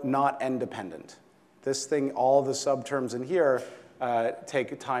now not n dependent. This thing, all the subterms in here,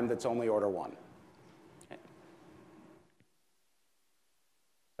 take a time that's only order 1. Okay.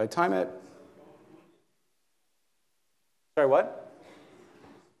 I time it. Sorry, what?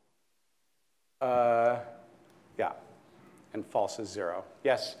 Yeah, and false is 0.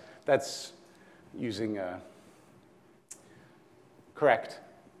 Yes, that's using correct.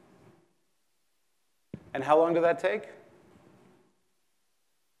 And how long did that take?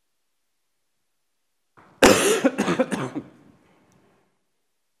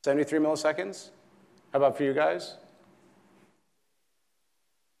 $73 milliseconds? How about for you guys?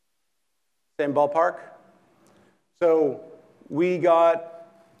 Same ballpark? So we got,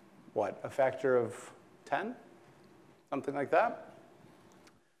 what, a factor of 10? Something like that?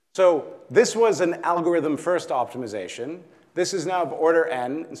 So this was an algorithm-first optimization. This is now of order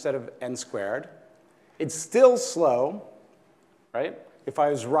n instead of n squared. It's still slow, right? If I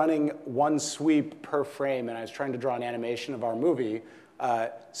was running 1 sweep per frame and I was trying to draw an animation of our movie,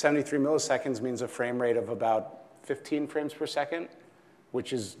 73 milliseconds means a frame rate of about 15 frames per second,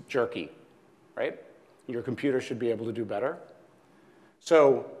 which is jerky, right? Your computer should be able to do better.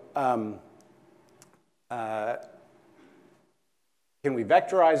 So can we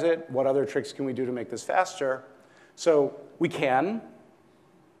vectorize it? What other tricks can we do to make this faster? So we can.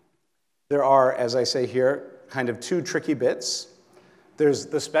 There are, as I say here, kind of 2 tricky bits. There's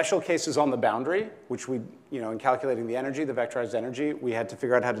the special cases on the boundary, which we, in calculating the energy, the vectorized energy, we had to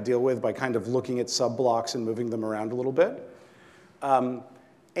figure out how to deal with by kind of looking at sub-blocks and moving them around a little bit.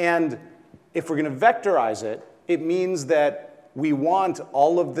 And if we're going to vectorize it, it means that we want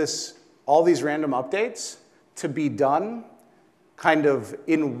all these random updates to be done kind of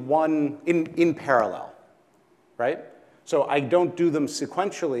in parallel, right? So I don't do them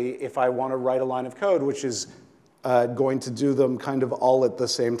sequentially if I want to write a line of code, which is going to do them kind of all at the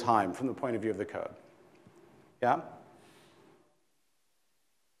same time from the point of view of the code. Yeah?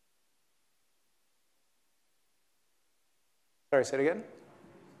 Sorry, say it again?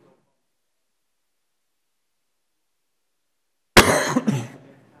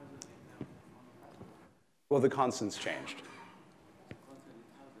 Well, the constant's changed.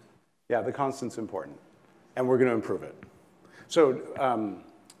 Yeah, the constant's important. And we're going to improve it. So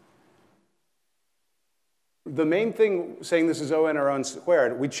the main thing saying this is O(n) or O(n)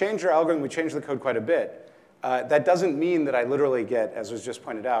 squared, we changed our algorithm, we changed the code quite a bit. That doesn't mean that I literally get, as was just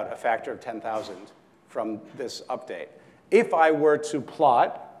pointed out, a factor of 10,000 from this update. If I were to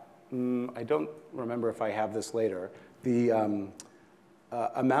plot, I don't remember if I have this later, the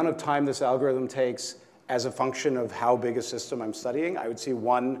amount of time this algorithm takes as a function of how big a system I'm studying, I would see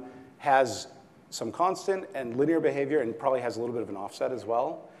one has some constant and linear behavior and probably has a little bit of an offset as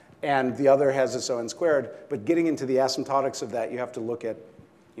well. And the other has this O(n) squared. But getting into the asymptotics of that, you have to look at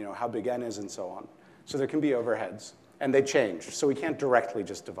how big n is and so on. So there can be overheads. And they change. So we can't directly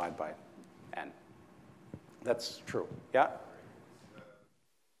just divide by n. That's true. Yeah?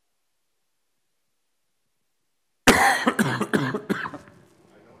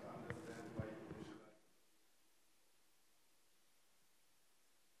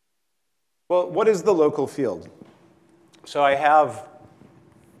 Well, what is the local field? So I have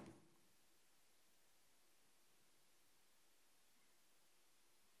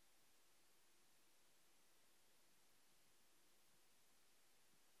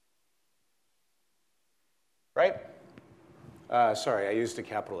right? Sorry, I used a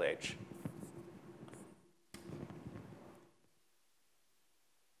capital H.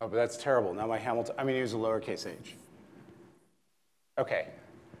 Oh, but that's terrible. Now my Hamilton, I'm going to use a lowercase h. OK.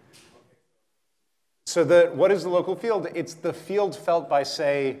 So what is the local field? It's the field felt by,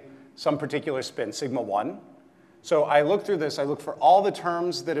 say, some particular spin, sigma 1. So I look through this. I look for all the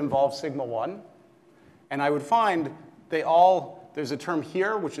terms that involve sigma 1. And I would find there's a term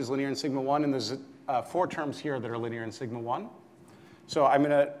here, which is linear in sigma 1. And there's 4 terms here that are linear in sigma 1. So I'm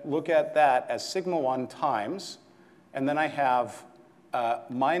going to look at that as sigma 1 times. And then I have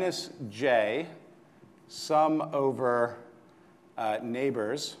minus j sum over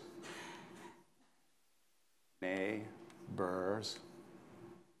neighbors.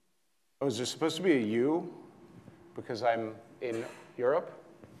 Oh, is there supposed to be a U because I'm in Europe?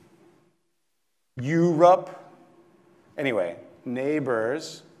 Europe. Anyway,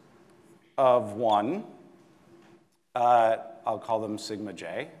 neighbors of 1. I'll call them sigma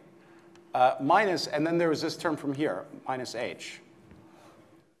j. Minus, and then there was this term from here, minus h.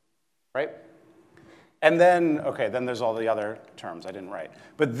 Right? And then, OK, then there's all the other terms I didn't write.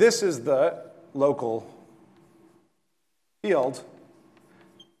 But this is the local field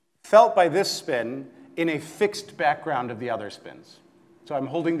felt by this spin in a fixed background of the other spins. So I'm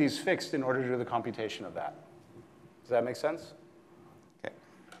holding these fixed in order to do the computation of that. Does that make sense?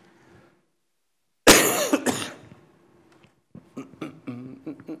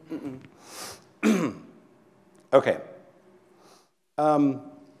 OK.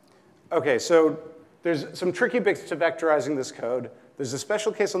 OK, so there's some tricky bits to vectorizing this code. There's a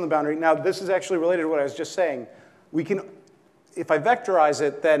special case on the boundary. Now, this is actually related to what I was just saying. If I vectorize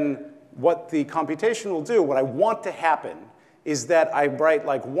it, then what the computation will do, what I want to happen, is that I write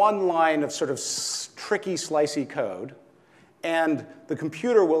like one line of sort of tricky, slicey code. And the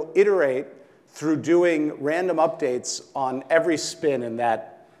computer will iterate through doing random updates on every spin in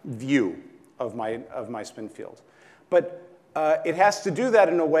that view of my spin field. But it has to do that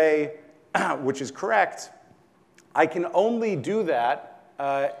in a way which is correct. I can only do that,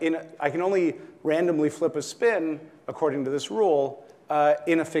 I can only randomly flip a spin, according to this rule,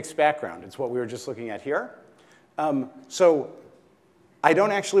 in a fixed background. It's what we were just looking at here. So I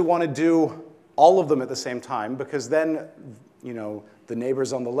don't actually want to do all of them at the same time, because then the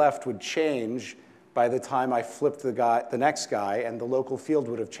neighbors on the left would change by the time I flipped the next guy, and the local field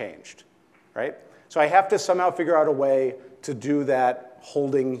would have changed. Right? So I have to somehow figure out a way to do that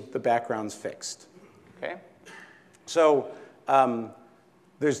holding the backgrounds fixed. Okay? So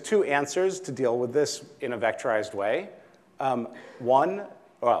there's 2 answers to deal with this in a vectorized way. One,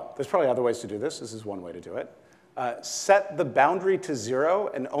 well, there's probably other ways to do this. This is one way to do it. set the boundary to 0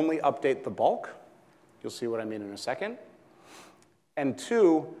 and only update the bulk. You'll see what I mean in a second. And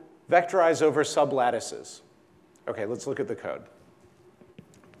 2, vectorize over sublattices. OK, let's look at the code.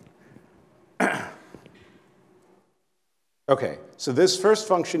 OK, so this first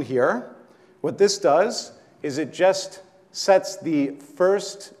function here, what this does is it just sets the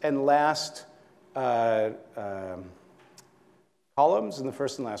first and last columns and the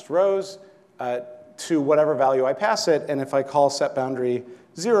first and last rows to whatever value I pass it. And if I call set boundary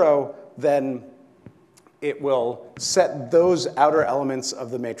 0, then it will set those outer elements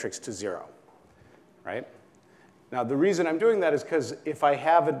of the matrix to 0, right? Now, the reason I'm doing that is because if I've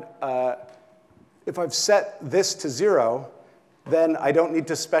set this to 0, then I don't need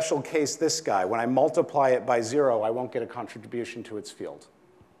to special case this guy. When I multiply it by 0, I won't get a contribution to its field.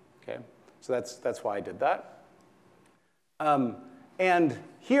 Okay? So that's why I did that. And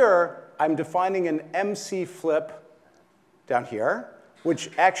here, I'm defining an MC flip down here,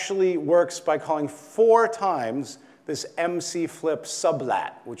 which actually works by calling 4 times this MC flip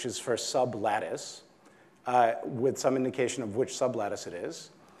sublat, which is for sublattice, with some indication of which sublattice it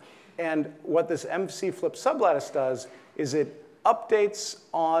is. And what this MC flip sublattice does is it updates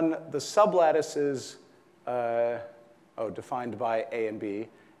on the sublattices defined by A and B,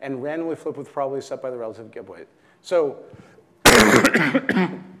 and randomly flip with probability set by the relative giveaway. So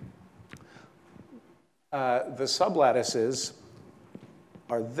the sublattices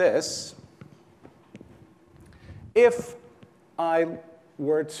are this. If I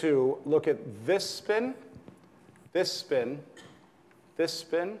were to look at this spin, this spin, this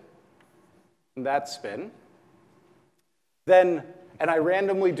spin, and that spin, then, and I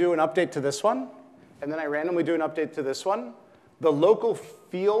randomly do an update to this one, and then I randomly do an update to this one, the local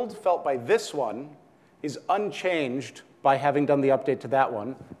field felt by this one is unchanged by having done the update to that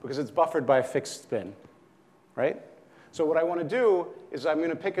one, because it's buffered by a fixed spin, right? So what I want to do is I'm going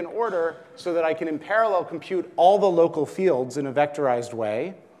to pick an order so that I can in parallel compute all the local fields in a vectorized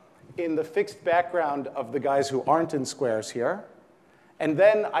way in the fixed background of the guys who aren't in squares here. And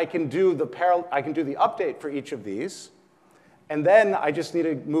then I can do the update for each of these. And then I just need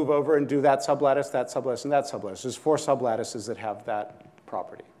to move over and do that sublattice, and that sublattice. There's 4 sublattices that have that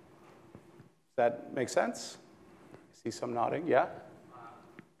property. Does that make sense? I see some nodding. Yeah?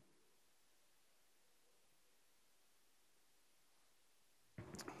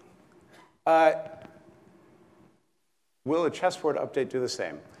 Will a chessboard update do the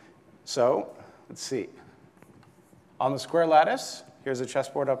same? So let's see. On the square lattice, here's a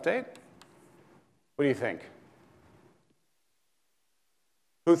chessboard update. What do you think?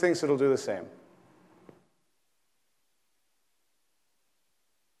 Who thinks it'll do the same?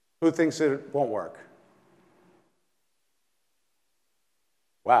 Who thinks it won't work?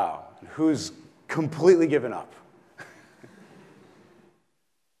 Wow. Who's completely given up?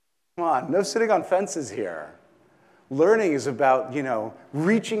 Come on, no sitting on fences here. Learning is about,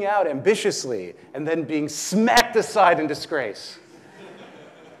 reaching out ambitiously and then being smacked aside in disgrace.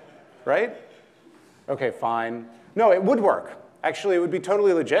 Right? OK, fine. No, it would work. Actually, it would be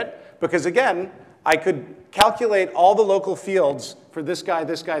totally legit, because again, I could calculate all the local fields for this guy,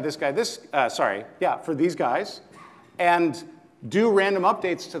 this guy, this guy, for these guys, and do random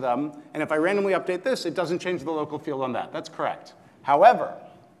updates to them. And if I randomly update this, it doesn't change the local field on that. That's correct. However,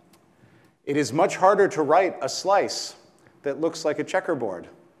 it is much harder to write a slice that looks like a checkerboard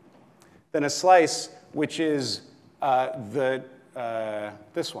than a slice which is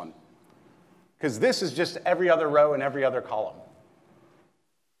this one. Because this is just every other row and every other column.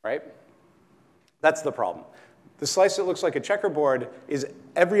 Right? That's the problem. The slice that looks like a checkerboard is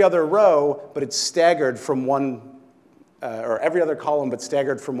every other row, but it's staggered from one, or every other column, but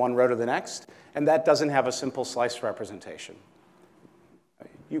staggered from one row to the next. And that doesn't have a simple slice representation.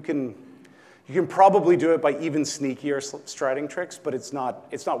 You can probably do it by even sneakier striding tricks, but it's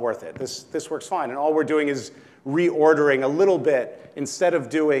not worth it. This works fine. And all we're doing is reordering a little bit. Instead of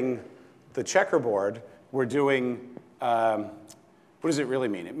doing the checkerboard, we're doing, what does it really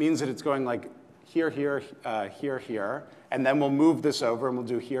mean? It means that it's going like here, here, here, here. And then we'll move this over, and we'll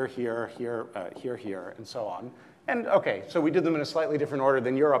do here, here, here, here, here, and so on. And OK, so we did them in a slightly different order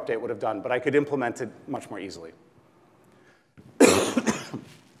than your update would have done, but I could implement it much more easily.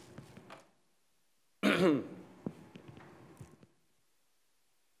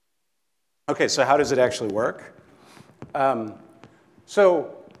 OK, so how does it actually work?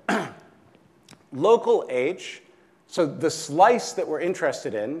 Local H, so the slice that we're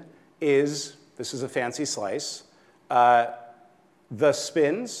interested in is, this is a fancy slice, the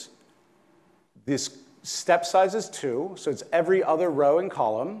spins, this step size is 2, so it's every other row and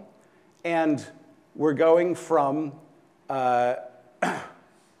column, and we're going from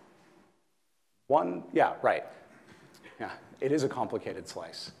one, yeah, right. Yeah, it is a complicated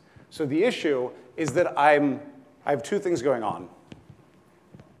slice. So the issue is that I have two things going on.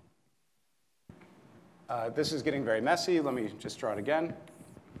 This is getting very messy. Let me just draw it again.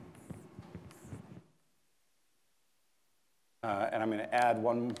 And I'm going to add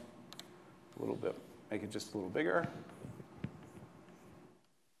one little bit, make it just a little bigger.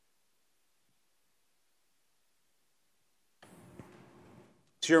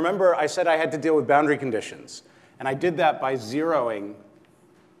 So you remember I said I had to deal with boundary conditions. And I did that by zeroing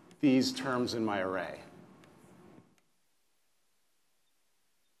these terms in my array.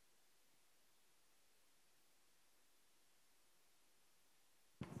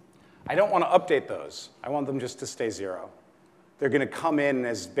 I don't want to update those. I want them just to stay 0. They're going to come in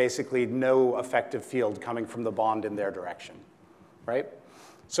as basically no effective field coming from the bond in their direction, right?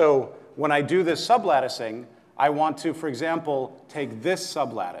 So when I do this sublatticing, I want to, for example, take this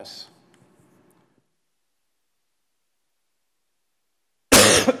sublattice,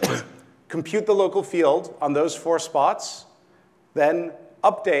 compute the local field on those 4 spots, then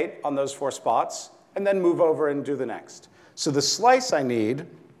update on those 4 spots, and then move over and do the next. So the slice I need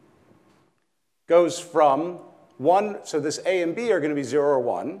goes from 1, so this A and B are going to be 0 or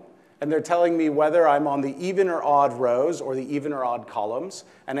 1, and they're telling me whether I'm on the even or odd rows or the even or odd columns,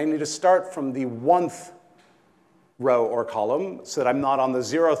 and I need to start from the 1th row or column so that I'm not on the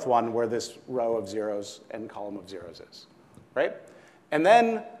 0th one where this row of zeros and column of zeros is, right? And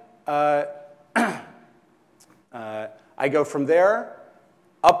then I go from there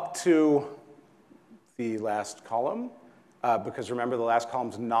up to the last column, because remember the last column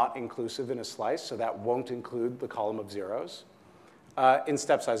is not inclusive in a slice, so that won't include the column of zeros, in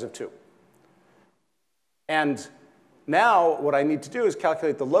step size of 2. And now what I need to do is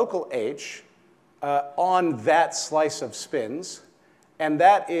calculate the local h on that slice of spins, and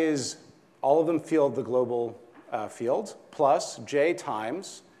that is all of them field the global field plus j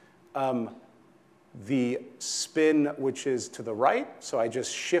times the spin which is to the right. So I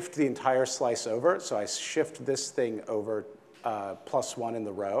just shift the entire slice over. So I shift this thing over +1 in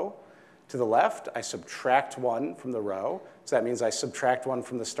the row. To the left, I subtract 1 from the row. So that means I subtract 1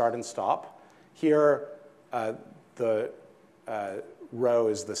 from the start and stop. Here, the row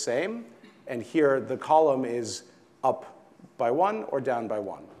is the same. And here, the column is up by 1 or down by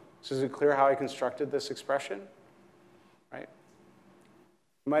 1. So is it clear how I constructed this expression? Right?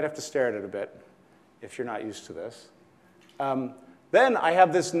 You might have to stare at it a bit if you're not used to this. Then I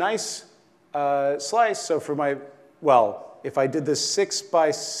have this nice slice. So for my, well, if I did this 6 by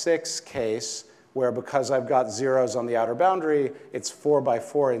 6 case, where because I've got zeros on the outer boundary, it's 4 by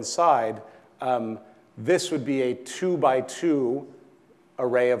 4 inside, this would be a 2 by 2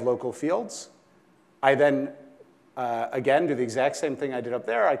 array of local fields. I then, again, do the exact same thing I did up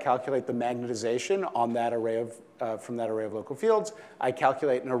there. I calculate the magnetization on that array of, from that array of local fields. I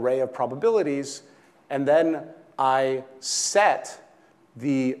calculate an array of probabilities. And then I set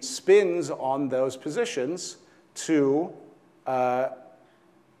the spins on those positions to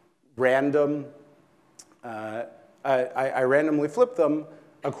random, I randomly flip them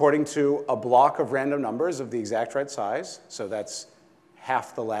according to a block of random numbers of the exact right size. So that's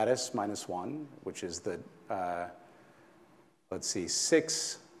half the lattice minus 1, which is the, let's see,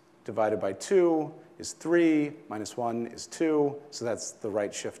 6 divided by 2 is 3, minus 1 is 2. So that's the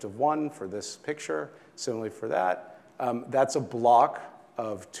right shift of 1 for this picture. Similarly for that, that's a block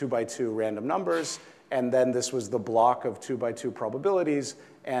of 2 by 2 random numbers. And then this was the block of 2 by 2 probabilities.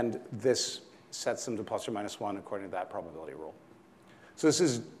 And this sets them to plus or minus 1 according to that probability rule. So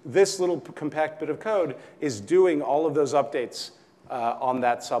this little compact bit of code is doing all of those updates on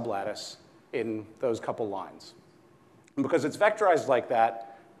that sublattice in those couple lines. And because it's vectorized like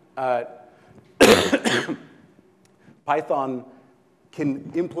that, Python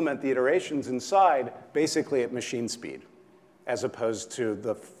can implement the iterations inside basically at machine speed, as opposed to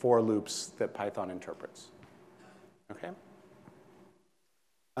the for loops that Python interprets. Okay?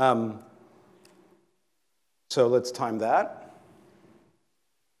 So let's time that.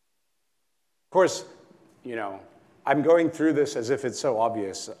 Of course, you know, I'm going through this as if it's so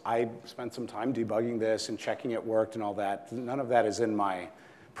obvious. I spent some time debugging this and checking it worked and all that. None of that is in my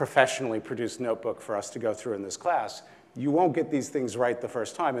professionally produced notebook for us to go through in this class. You won't get these things right the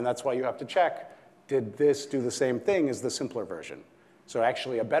first time, and that's why you have to check, did this do the same thing as the simpler version? So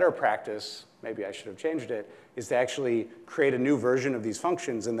actually a better practice, maybe I should have changed it, is to actually create a new version of these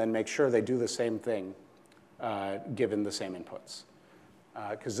functions and then make sure they do the same thing given the same inputs.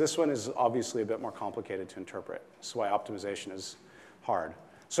 Because this one is obviously a bit more complicated to interpret. That's why optimization is hard.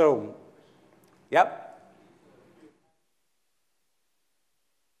 So Yep.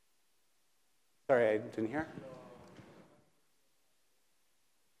 Sorry, I didn't hear.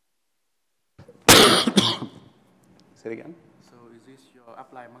 Say it again. So is this your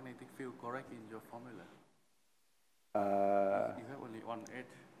applied magnetic field correct in your formula? You have only one edge.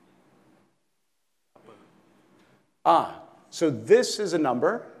 So this is a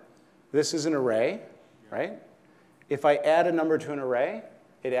number. This is an array, right? If I add a number to an array,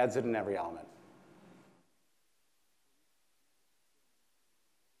 it adds it in every element.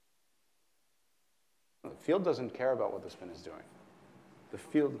 The field doesn't care about what the spin is doing. The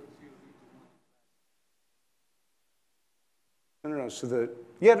field. No. So to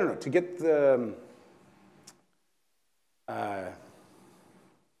get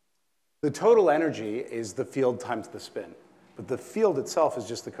the total energy is the field times the spin. But the field itself is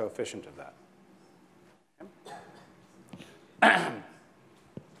just the coefficient of that.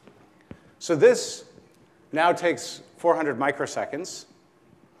 So this now takes 400 microseconds.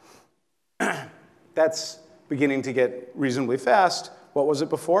 That's beginning to get reasonably fast. What was it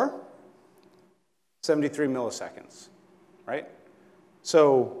before? 73 milliseconds, right?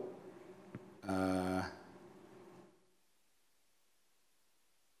 So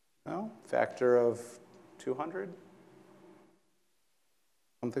factor of 200,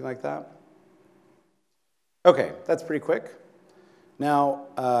 something like that. OK, that's pretty quick. Now,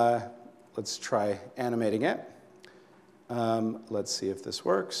 let's try animating it. Let's see if this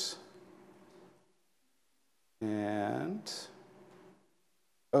works. And,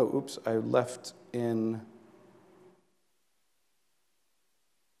 oh, oops, I left in,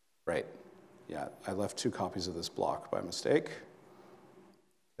 right. Yeah, I left 2 copies of this block by mistake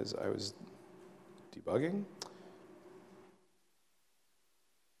because I was debugging.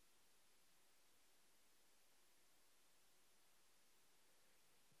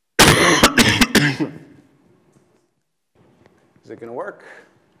 Is it going to work?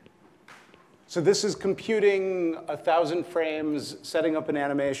 So this is computing 1,000 frames, setting up an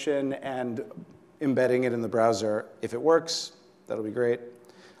animation, and embedding it in the browser. If it works, that'll be great.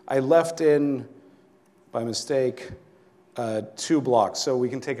 I left in, by mistake, 2 blocks. So we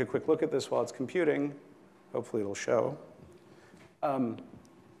can take a quick look at this while it's computing. Hopefully it'll show.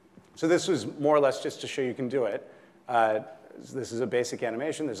 So this was more or less just to show you can do it. This is a basic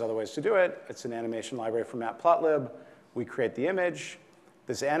animation. There's other ways to do it. It's an animation library from Matplotlib. We create the image.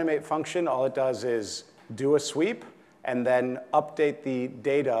 This animate function, all it does is do a sweep and then update the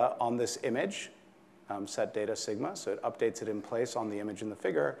data on this image, set data sigma, so it updates it in place on the image in the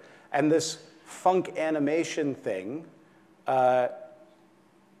figure. And this func animation thing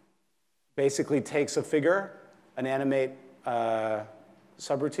basically takes a figure, an animate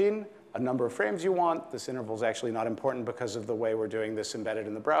subroutine, a number of frames you want. This interval is actually not important because of the way we're doing this embedded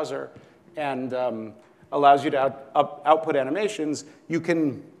in the browser, and allows you to output animations.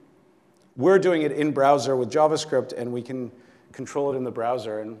 We're doing it in browser with JavaScript, and we can control it in the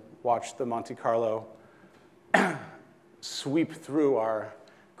browser and watch the Monte Carlo sweep through our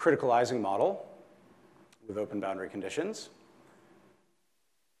critical Ising model with open boundary conditions.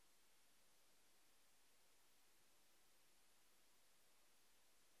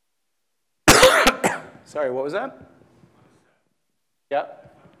 Sorry, what was that? Yeah.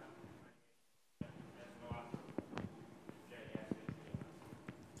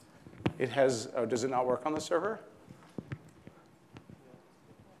 It has, oh, does it not work on the server?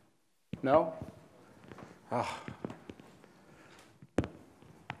 No? Oh.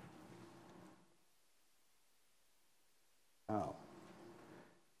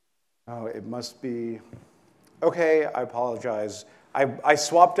 Oh, it must be, OK, I apologize. I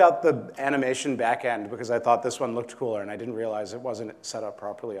swapped out the animation backend because I thought this one looked cooler, and I didn't realize it wasn't set up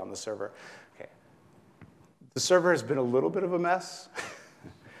properly on the server. OK. The server has been a little bit of a mess.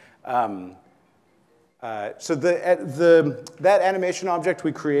 So that animation object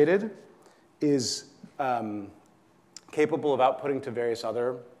we created is capable of outputting to various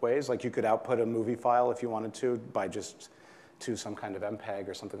other ways. Like you could output a movie file if you wanted to by just to some kind of MPEG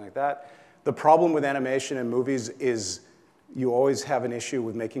or something like that. The problem with animation in movies is you always have an issue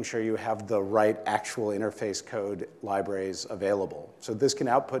with making sure you have the right actual interface code libraries available. So this can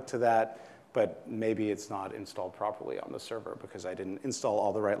output to that, but maybe it's not installed properly on the server because I didn't install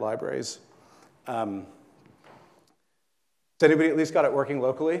all the right libraries. Has anybody at least got it working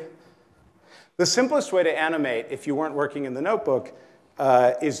locally? The simplest way to animate, if you weren't working in the notebook,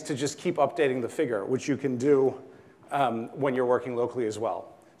 is to just keep updating the figure, which you can do when you're working locally as well.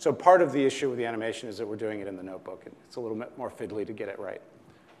 So part of the issue with the animation is that we're doing it in the notebook, and it's a little bit more fiddly to get it right.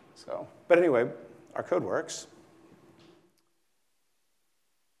 So, but anyway, our code works.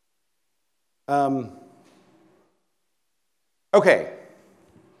 OK.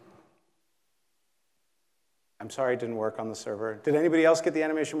 I'm sorry it didn't work on the server. Did anybody else get the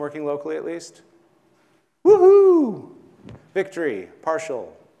animation working locally at least? Woohoo! Victory,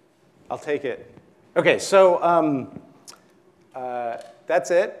 partial. I'll take it. OK, so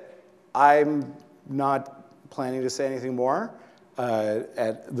that's it. I'm not planning to say anything more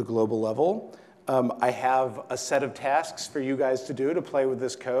at the global level. I have a set of tasks for you guys to do to play with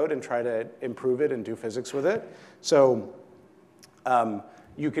this code and try to improve it and do physics with it. So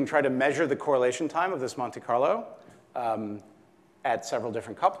you can try to measure the correlation time of this Monte Carlo at several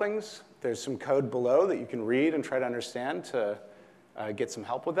different couplings. There's some code below that you can read and try to understand to get some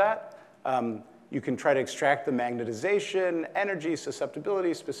help with that. You can try to extract the magnetization, energy,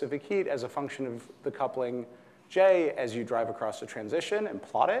 susceptibility, specific heat as a function of the coupling J as you drive across the transition and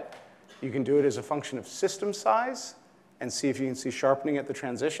plot it. You can do it as a function of system size and see if you can see sharpening at the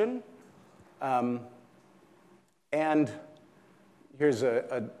transition. And here's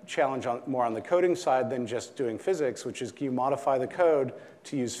a challenge more on the coding side than just doing physics, which is can you modify the code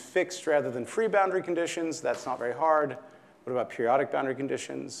to use fixed rather than free boundary conditions? That's not very hard. What about periodic boundary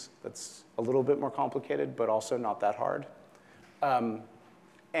conditions? That's a little bit more complicated, but also not that hard. And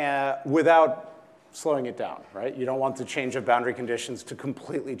without slowing it down, right? You don't want the change of boundary conditions to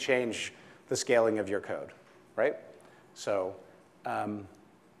completely change the scaling of your code, right? So yeah,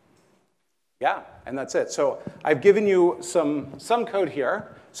 and that's it. So I've given you some code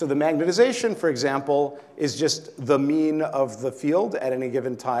here. So the magnetization, for example, is just the mean of the field at any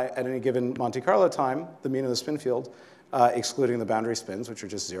given time, at any given Monte Carlo time, the mean of the spin field, excluding the boundary spins, which are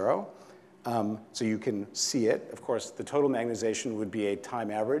just 0. So you can see it. Of course, the total magnetization would be a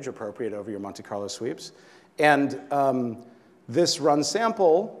time average appropriate over your Monte Carlo sweeps. And this run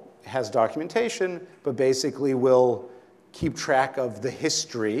sample has documentation, but basically will keep track of the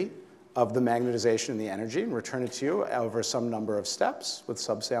history of the magnetization and the energy and return it to you over some number of steps with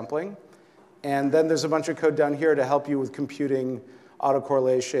subsampling. And then there's a bunch of code down here to help you with computing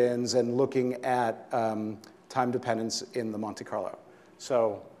autocorrelations and looking at time dependence in the Monte Carlo.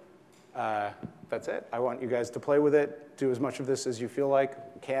 So that's it. I want you guys to play with it, do as much of this as you feel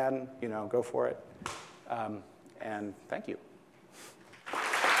like, can, go for it. And thank you.